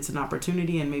it's an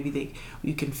opportunity, and maybe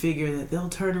you can figure that they'll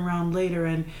turn around later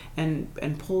and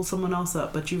pull someone else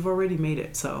up, but you've already made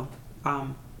it. So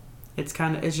it's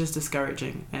just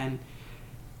discouraging, and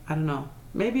I don't know.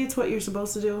 Maybe it's what you're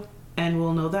supposed to do, and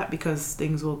we'll know that because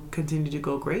things will continue to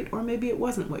go great, or maybe it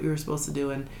wasn't what you were supposed to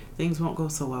do and things won't go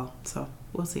so well. So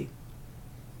we'll see.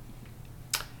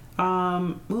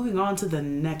 Moving on to the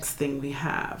next thing we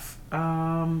have.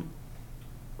 Rapper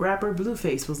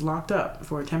Blueface was locked up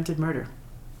for attempted murder.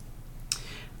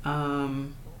 Yeah,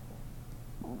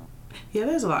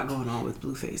 there's a lot going on with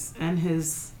Blueface and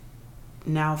his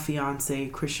now fiance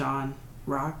Krishan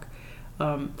Rock.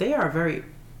 I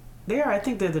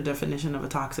think they're the definition of a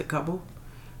toxic couple.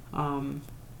 And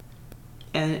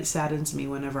it saddens me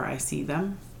whenever I see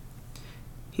them.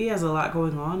 He has a lot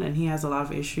going on and he has a lot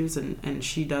of issues, and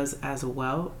she does as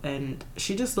well. And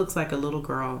she just looks like a little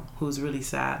girl who's really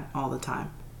sad all the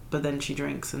time. But then she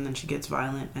drinks and then she gets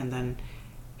violent, and then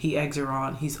he eggs her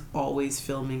on. He's always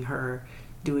filming her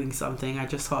doing something. I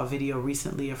just saw a video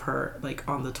recently of her like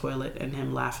on the toilet and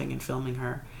him laughing and filming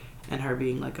her and her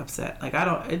being like upset. Like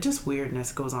it just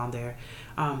weirdness goes on there.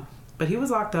 But he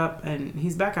was locked up and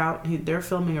he's back out. They're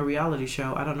filming a reality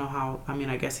show. I don't know how. I mean,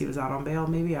 I guess he was out on bail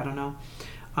maybe. I don't know.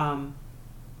 And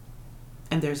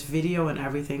there's video and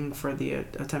everything for the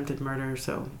attempted murder,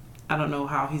 so I don't know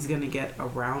how he's gonna get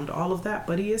around all of that,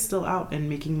 but he is still out and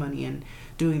making money and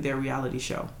doing their reality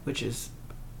show, which is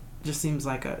just seems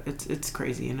like it's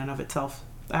crazy in and of itself.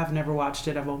 I've never watched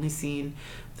it. I've only seen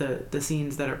the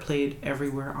scenes that are played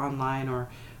everywhere online or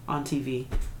on TV.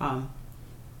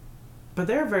 But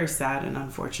they're a very sad and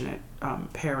unfortunate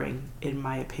pairing, in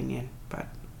my opinion. But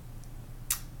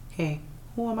hey,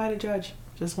 who am I to judge?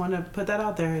 Just want to put that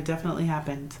out there. It definitely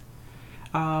happened.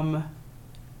 You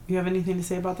have anything to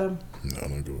say about them? No, I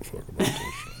don't give a fuck about that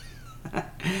shit.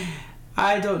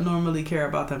 I don't normally care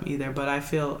about them either, but I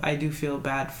do feel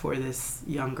bad for this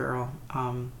young girl.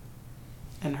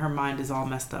 And her mind is all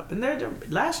messed up.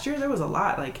 And last year there was a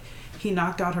lot. Like, he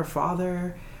knocked out her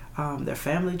father. Their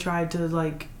family tried to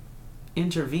like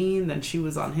intervene. Then she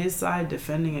was on his side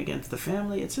defending against the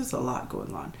family. It's just a lot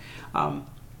going on.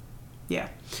 Yeah.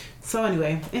 So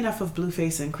anyway, enough of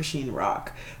Blueface and Krishan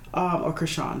Rock, or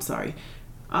Krishan, sorry.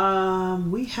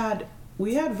 We had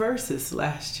versus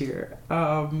last year,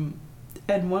 and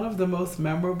one of the most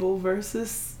memorable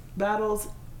versus battles,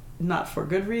 not for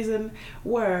good reason,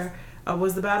 was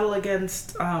the battle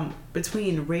against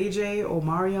between Ray J,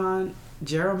 Omarion,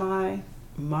 Jeremiah,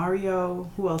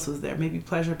 Mario. Who else was there? Maybe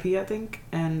Pleasure P, I think.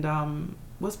 And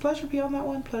was Pleasure P on that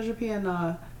one? Pleasure P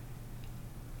and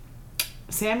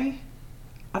Sammy?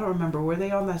 I don't remember. Were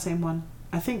they on that same one?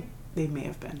 I think they may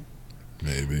have been.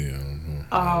 Maybe, I don't know.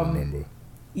 I don't remember.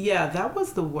 Yeah, that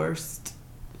was the worst,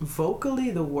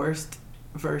 vocally the worst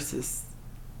versus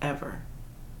ever.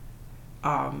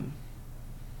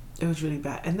 It was really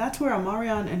bad. And that's where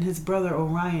Omarion and his brother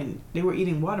Orion, they were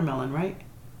eating watermelon, right?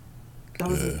 That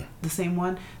was the same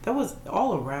one. That was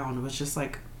all around. It was just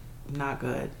like not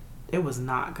good. It was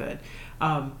not good.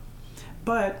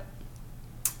 But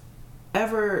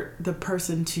ever the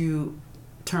person to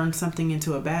turn something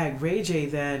into a bag, Ray J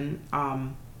then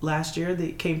last year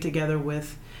they came together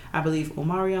with, I believe,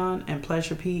 Omarion and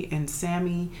Pleasure P and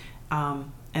Sammy,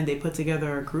 and they put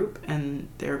together a group and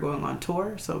they're going on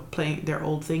tour, so playing their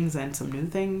old things and some new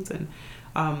things, and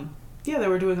yeah, they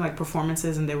were doing like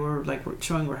performances and they were like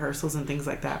showing rehearsals and things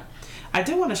like that. I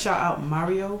did want to shout out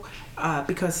Mario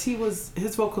because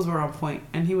his vocals were on point,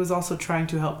 and he was also trying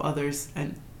to help others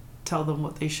and tell them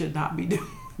what they should not be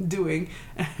doing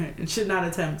and should not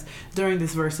attempt during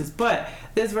this verses. But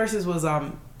this verses was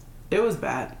it was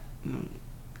bad.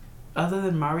 Other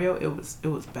than Mario, it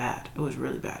was bad. It was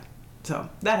really bad. So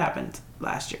that happened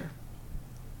last year.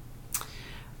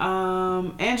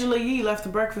 Angela Yee left the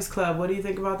Breakfast Club. What do you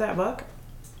think about that, Buck?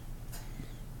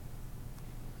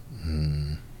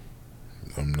 I'm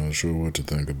not sure what to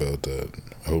think about that.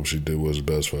 I hope she did what's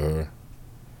best for her.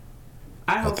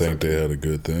 I think they had a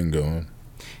good thing going.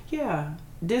 Yeah.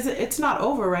 It's not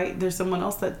over, right? There's someone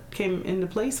else that came into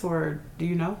place for her. Do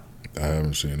you know? I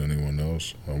haven't seen anyone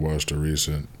else. I watched a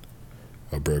recent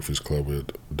Breakfast Club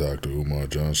with Dr. Umar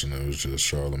Johnson. It was just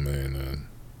Charlamagne and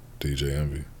DJ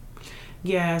Envy.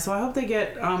 Yeah, so I hope they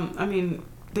get,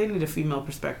 they need a female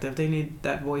perspective. They need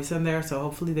that voice in there, so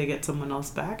hopefully they get someone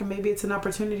else back, and maybe it's an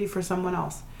opportunity for someone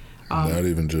else. Not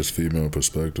even just female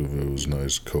perspective. It was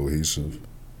nice, cohesive.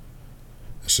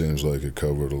 It seems like it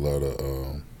covered a lot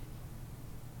of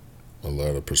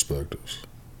perspectives.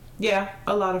 Yeah,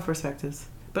 a lot of perspectives.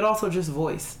 But also just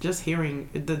voice, just hearing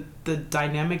the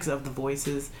dynamics of the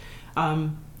voices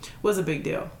was a big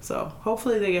deal. So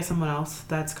hopefully they get someone else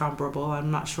that's comparable.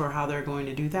 I'm not sure how they're going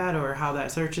to do that or how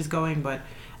that search is going, but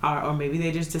or maybe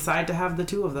they just decide to have the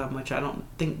two of them, which I don't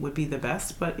think would be the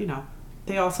best. But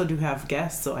they also do have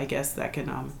guests, so I guess that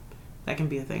can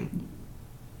be a thing.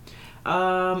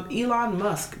 Elon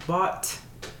Musk bought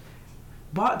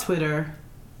Twitter,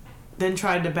 then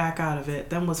tried to back out of it,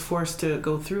 then was forced to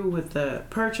go through with the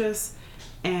purchase,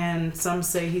 and some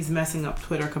say he's messing up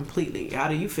Twitter completely. How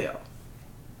do you feel?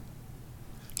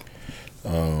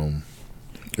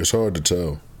 It's hard to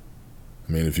tell.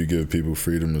 I mean, if you give people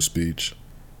freedom of speech,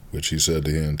 which he said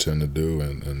that he intended to do,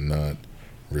 and not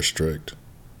restrict,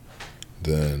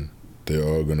 then there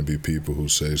are going to be people who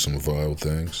say some vile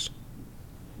things.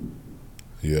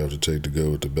 You have to take the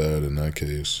good with the bad in that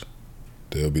case.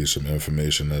 There'll be some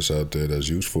information that's out there that's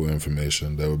useful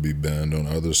information that would be banned on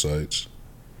other sites.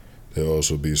 There'll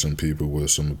also be some people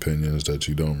with some opinions that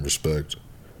you don't respect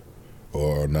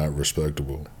or are not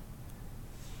respectable.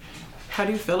 How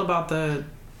do you feel about the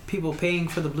people paying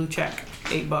for the blue check,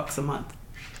 $8 a month?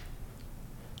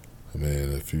 I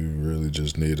mean, if you really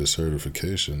just need a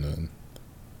certification, then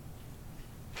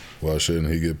why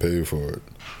shouldn't he get paid for it?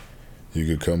 You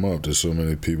could come up. There's so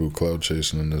many people clout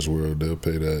chasing in this world. They'll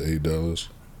pay that $8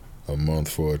 a month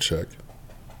for a check.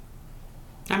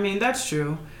 I mean, that's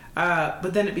true.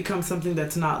 But then it becomes something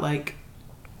that's not like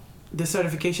the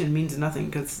certification means nothing,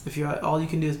 because if all you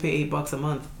can do is pay $8 a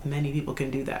month, many people can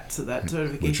do that. So that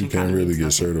certification. But you can't really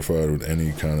get certified with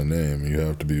any kind of name. You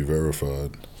have to be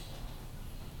verified.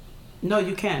 No,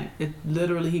 you can. It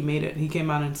literally, he made it. He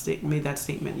came out and made that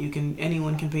statement.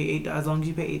 Anyone can pay $8 as long as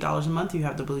you pay $8 a month. You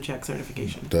have the blue check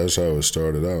certification. That's how it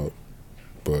started out,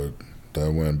 but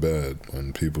that went bad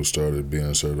when people started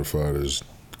being certified as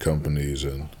companies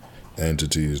and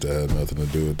entities that had nothing to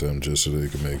do with them, just so they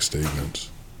could make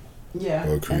statements. Yeah.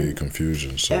 Or create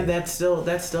confusion. So. And that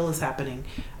still is happening.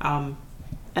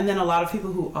 And then a lot of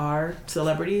people who are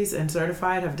celebrities and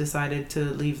certified have decided to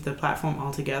leave the platform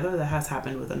altogether. That has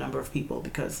happened with a number of people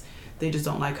because they just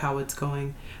don't like how it's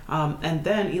going. And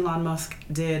then Elon Musk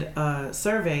did a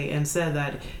survey and said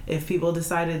that if people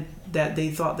decided that they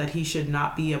thought that he should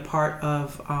not be a part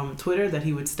of Twitter, that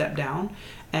he would step down.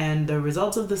 And the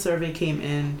results of the survey came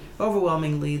in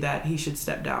overwhelmingly that he should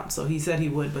step down. So he said he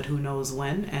would, but who knows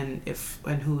when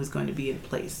and who is going to be in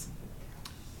place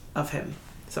of him.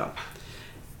 So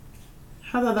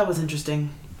I thought that was interesting.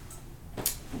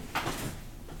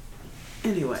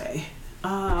 Anyway,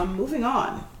 moving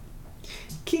on.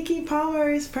 Keke Palmer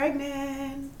is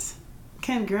pregnant.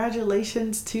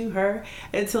 congratulations to her.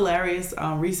 It's hilarious.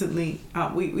 Recently,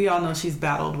 we all know she's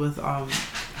battled with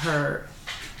her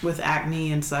with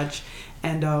acne and such,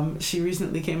 and she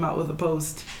recently came out with a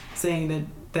post saying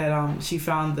that she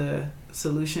found the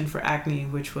solution for acne,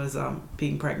 which was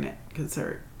being pregnant, because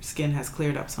her skin has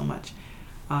cleared up so much.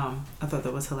 I thought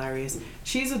that was hilarious.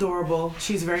 She's adorable.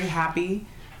 She's very happy.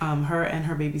 Her and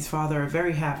her baby's father are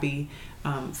very happy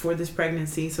for this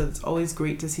pregnancy. So it's always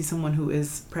great to see someone who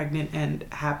is pregnant and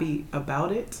happy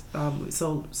about it.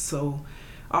 So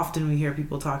often we hear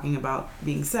people talking about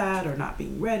being sad or not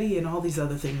being ready and all these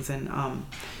other things.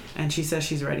 And she says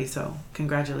she's ready. So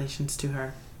congratulations to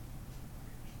her.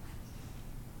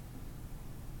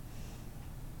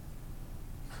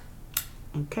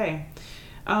 Okay.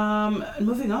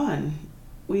 Moving on.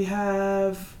 We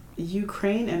have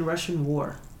Ukraine and Russian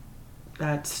war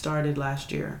that started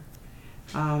last year.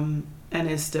 And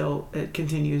it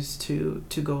continues to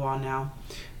go on now.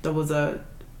 It was a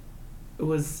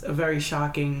very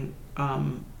shocking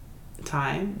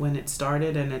time when it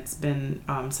started, and it's been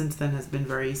since then has been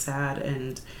very sad.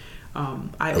 And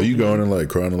are you going in like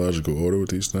chronological order with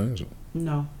these things?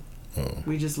 No. Oh.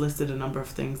 We just listed a number of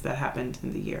things that happened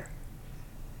in the year.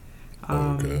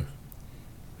 Okay.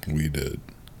 We did.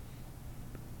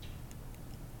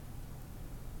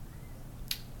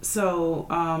 So,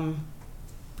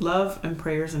 love and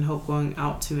prayers and hope going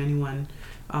out to anyone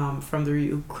from the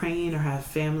Ukraine or have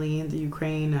family in the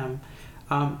Ukraine,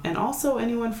 and also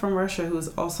anyone from Russia who's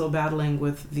also battling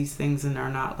with these things and are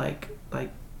not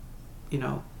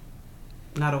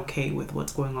not okay with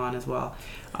what's going on as well.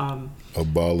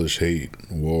 Abolish hate,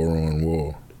 war on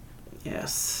war.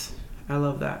 Yes, I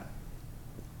love that.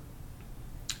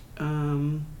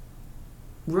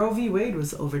 Roe v. Wade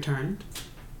was overturned.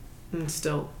 And it's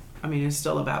still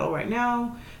a battle right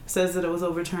now. Says that it was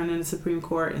overturned in the Supreme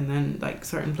Court, and then like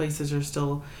certain places are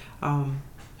still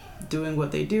doing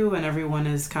what they do, and everyone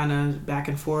is kind of back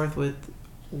and forth with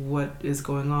what is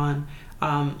going on.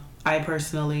 I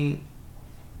personally,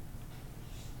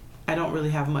 I don't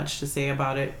really have much to say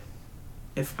about it.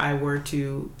 If I were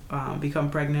to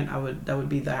become pregnant, that would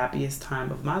be the happiest time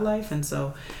of my life, and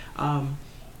so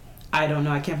I don't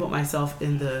know. I can't put myself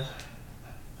in the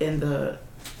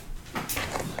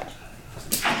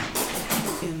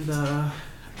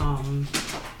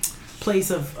place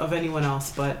of anyone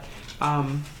else, but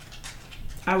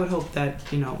I would hope that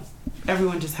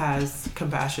everyone just has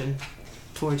compassion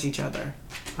towards each other.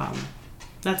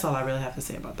 That's all I really have to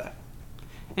say about that.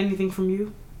 Anything from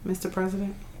you, Mr.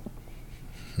 President?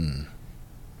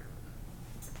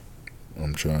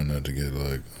 I'm trying not to get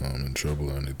in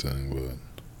trouble or anything,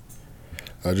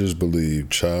 but I just believe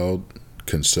child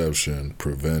conception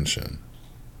prevention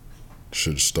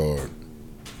should start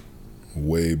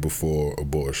way before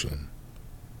abortion.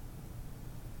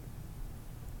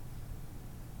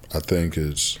 I think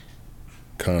it's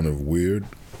kind of weird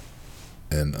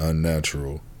and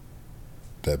unnatural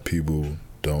that people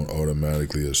don't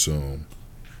automatically assume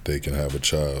they can have a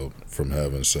child from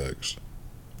having sex.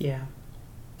 Yeah.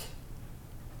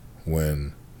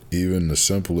 When even the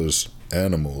simplest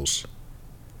animals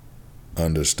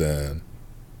understand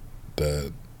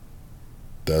that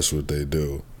that's what they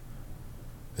do,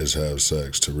 is have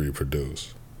sex to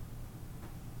reproduce.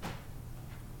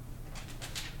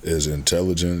 Is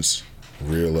intelligence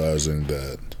realizing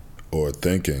that, or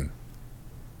thinking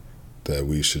that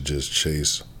we should just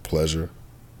chase pleasure?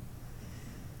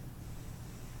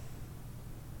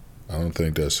 I don't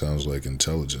think that sounds like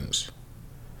intelligence.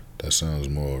 That sounds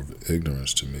more of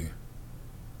ignorance to me.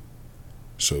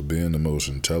 So being the most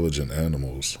intelligent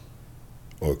animals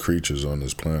or creatures on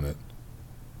this planet,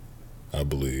 I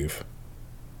believe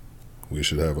we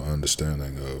should have an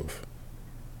understanding of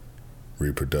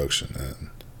reproduction and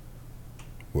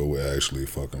what we're actually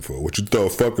fucking for. What you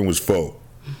thought fucking was for?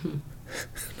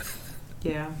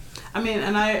 Yeah. I mean,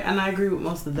 and I agree with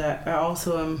most of that. I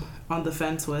also am on the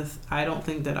fence with, I don't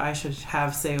think that I should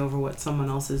have say over what someone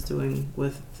else is doing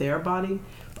with their body,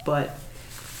 but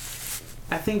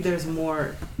I think there's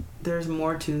more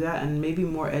to that, and maybe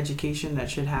more education that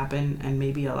should happen, and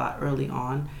maybe a lot early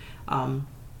on,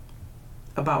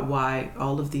 about why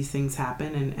all of these things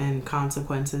happen and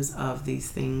consequences of these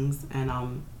things, and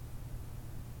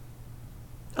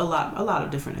a lot of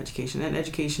different education, and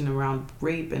education around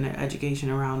rape, and education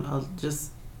around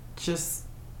just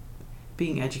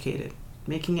being educated,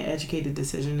 making an educated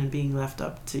decision, and being left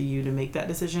up to you to make that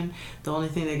decision. The only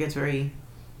thing that gets very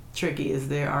tricky is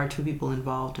there are two people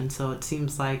involved, and so it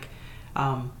seems like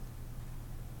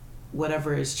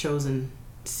whatever is chosen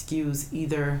skews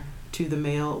either to the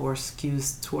male or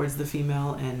skews towards the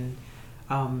female, and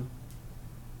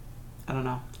I don't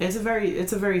know. It's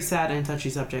a very sad and touchy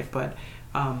subject, but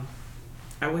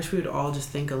I wish we would all just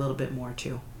think a little bit more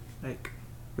too, like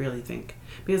really think,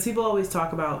 because people always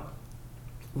talk about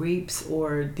rapes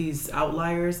or these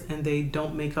outliers, and they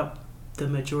don't make up the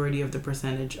majority of the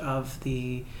percentage of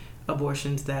the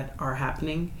abortions that are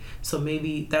happening. So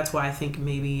maybe that's why I think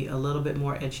maybe a little bit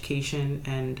more education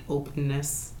and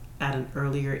openness at an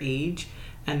earlier age,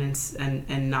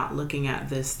 and not looking at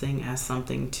this thing as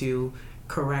something to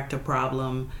correct a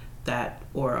problem that,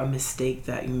 or a mistake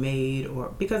that you made,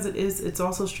 or because it's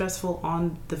also stressful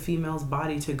on the female's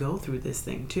body to go through this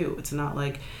thing too. It's not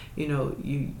like,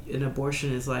 an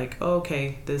abortion is like, oh,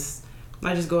 okay, this,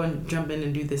 I just go and jump in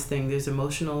and do this thing. There's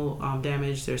emotional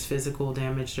damage, there's physical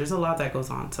damage, there's a lot that goes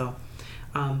on. So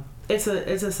it's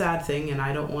a sad thing, and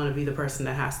I don't want to be the person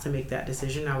that has to make that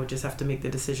decision. I would just have to make the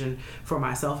decision for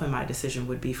myself, and my decision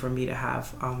would be for me to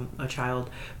have a child.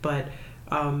 But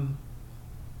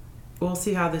we'll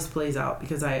see how this plays out,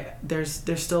 because there's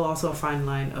still also a fine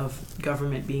line of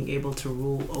government being able to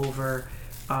rule over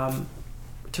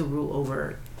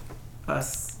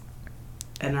us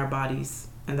and our bodies,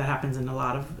 and that happens in a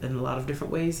lot of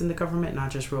different ways in the government,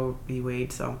 not just Roe v.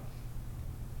 Wade. So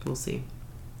we'll see.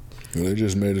 Well, they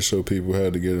just made it so people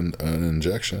had to get an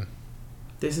injection.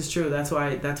 This is true. That's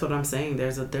what I'm saying.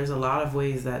 There's a lot of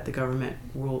ways that the government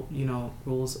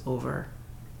rules over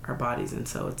our bodies, and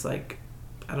so it's like,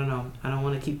 I don't know. I don't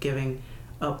want to keep giving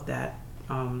up that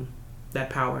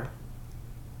power.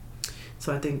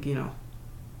 So I think,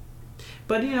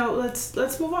 but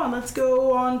let's move on. Let's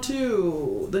go on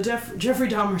to the Jeffrey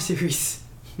Dahmer series.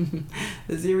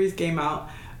 The series came out.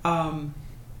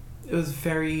 It was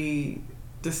very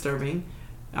disturbing.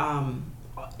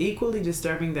 Equally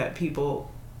disturbing that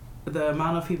the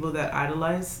amount of people that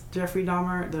idolize Jeffrey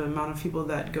Dahmer, the amount of people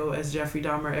that go as Jeffrey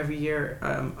Dahmer every year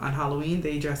on Halloween,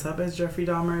 they dress up as Jeffrey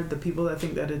Dahmer. The people that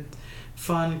think that it's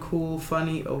fun, cool,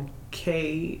 funny,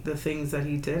 okay, the things that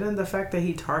he did, and the fact that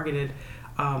he targeted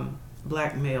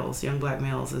black males, young black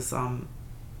males, is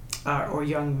or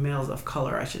young males of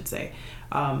color, I should say,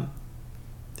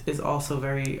 is also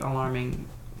very alarming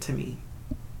to me.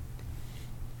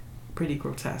 Pretty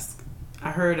grotesque.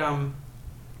 I heard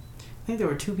I think there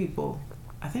were two people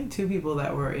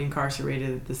that were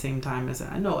incarcerated at the same time as,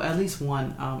 I know at least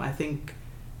one. I think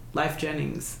Life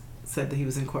Jennings said that he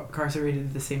was incarcerated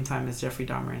at the same time as Jeffrey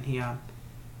Dahmer, and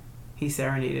he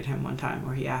serenaded him one time,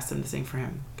 or he asked him to sing for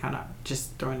him. Kind of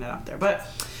just throwing that out there. But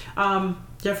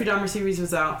Jeffrey Dahmer series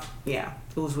was out. Yeah,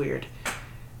 it was weird.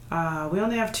 We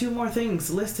only have two more things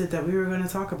listed that we were going to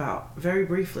talk about very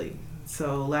briefly.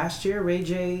 So last year, Ray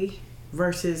J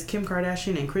versus Kim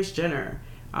Kardashian and Kris Jenner.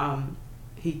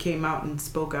 He came out and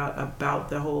spoke out about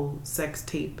the whole sex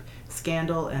tape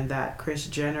scandal, and that Kris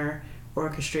Jenner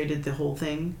orchestrated the whole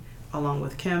thing along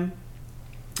with Kim.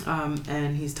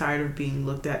 And he's tired of being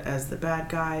looked at as the bad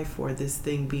guy for this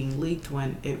thing being leaked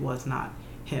when it was not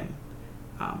him.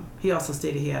 He also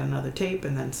stated he had another tape,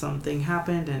 and then something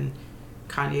happened and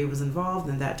Kanye was involved,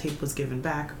 and that tape was given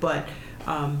back. But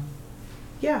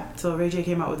yeah, so Ray J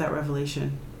came out with that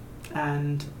revelation,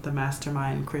 and the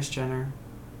mastermind, Kris Jenner.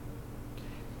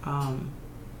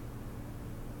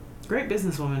 Great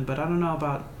businesswoman, but I don't know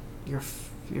about your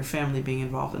family being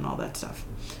involved in all that stuff.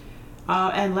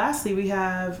 And lastly, we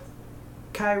have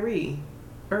Kyrie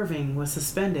Irving was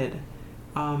suspended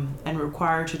and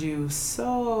required to do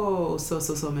so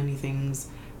many things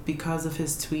because of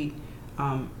his tweet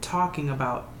talking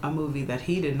about a movie that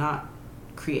he did not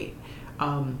create.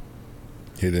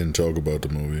 He didn't talk about the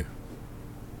movie.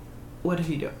 What did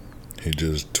he do? He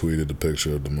just tweeted a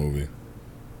picture of the movie.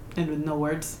 And with no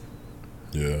words?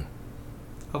 Yeah.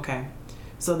 Okay.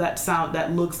 So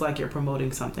that looks like you're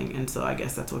promoting something, and so I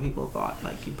guess that's what people thought.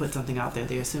 Like, you put something out there,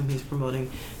 they assume he's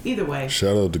promoting. Either way.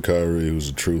 Shout out to Kyrie, who's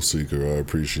a truth seeker. I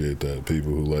appreciate that.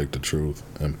 People who like the truth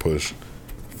and push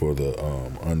for the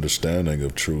understanding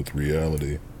of truth,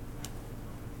 reality.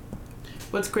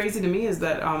 What's crazy to me is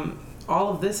that all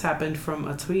of this happened from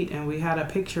a tweet, and we had a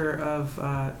picture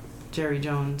of Jerry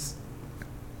Jones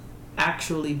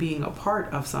actually being a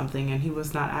part of something, and he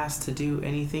was not asked to do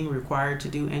anything, required to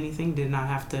do anything, did not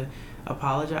have to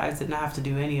apologize, did not have to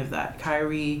do any of that.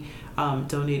 Kyrie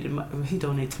donated. He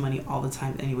donates money all the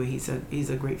time anyway. He's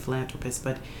a great philanthropist,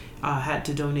 but had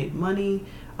to donate money,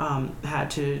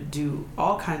 had to do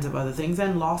all kinds of other things,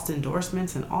 and lost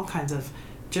endorsements and all kinds of,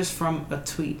 just from a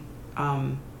tweet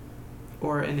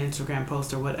or an Instagram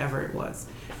post or whatever it was,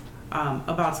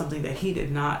 about something that he did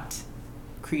not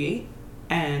create,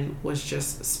 and was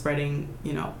just spreading,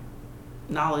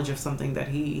 knowledge of something that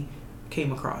he came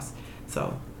across.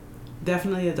 So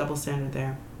definitely a double standard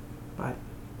there, but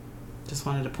Just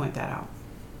wanted to point that out.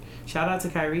 Shout out to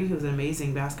Kyrie, who's an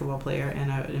amazing basketball player and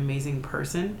an amazing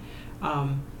person,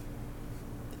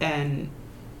 and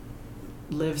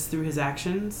lives through his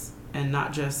actions and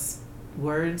not just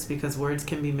words, because words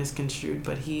can be misconstrued,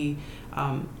 but he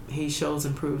shows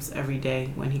and proves every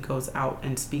day when he goes out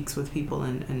and speaks with people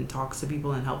and talks to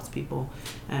people and helps people.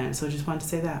 And so just wanted to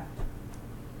say that.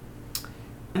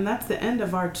 And that's the end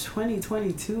of our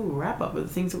 2022 wrap-up of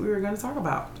the things that we were going to talk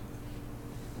about.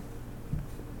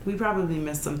 We probably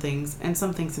missed some things, and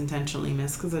some things intentionally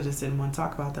missed because I just didn't want to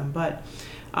talk about them. But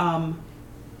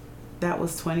that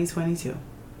was 2022.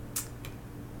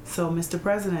 So, Mr.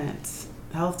 President,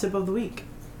 health tip of the week.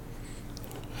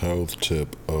 Health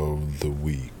tip of the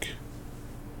week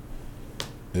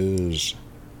is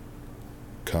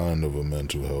kind of a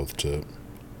mental health tip.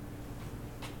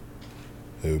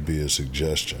 It would be a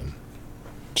suggestion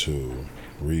to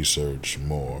research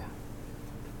more.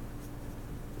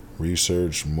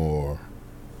 Research more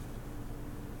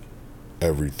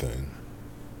everything.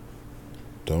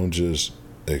 Don't just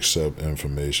accept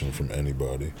information from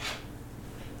anybody.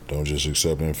 Don't just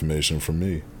accept information from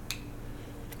me.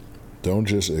 Don't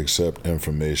just accept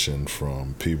information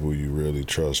from people you really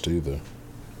trust either.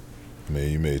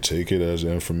 You may take it as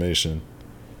information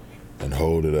and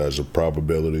hold it as a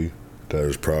probability that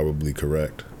is probably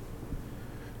correct.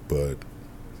 But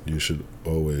you should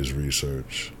always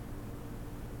research.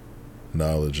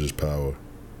 Knowledge is power.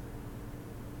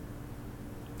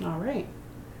 All right.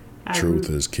 Truth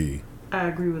is key. I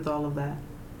agree with all of that.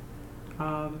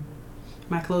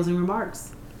 My closing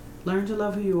remarks. Learn to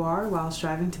love who you are while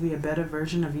striving to be a better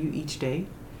version of you each day.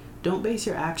 Don't base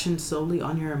your actions solely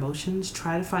on your emotions.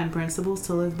 Try to find principles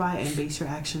to live by and base your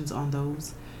actions on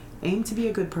those. Aim to be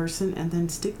a good person and then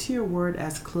stick to your word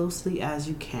as closely as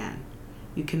you can.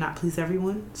 You cannot please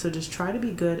everyone, so just try to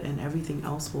be good and everything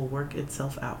else will work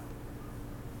itself out.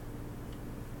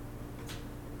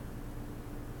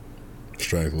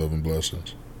 Strength, love, and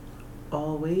blessings.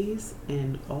 Always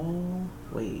and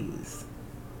always.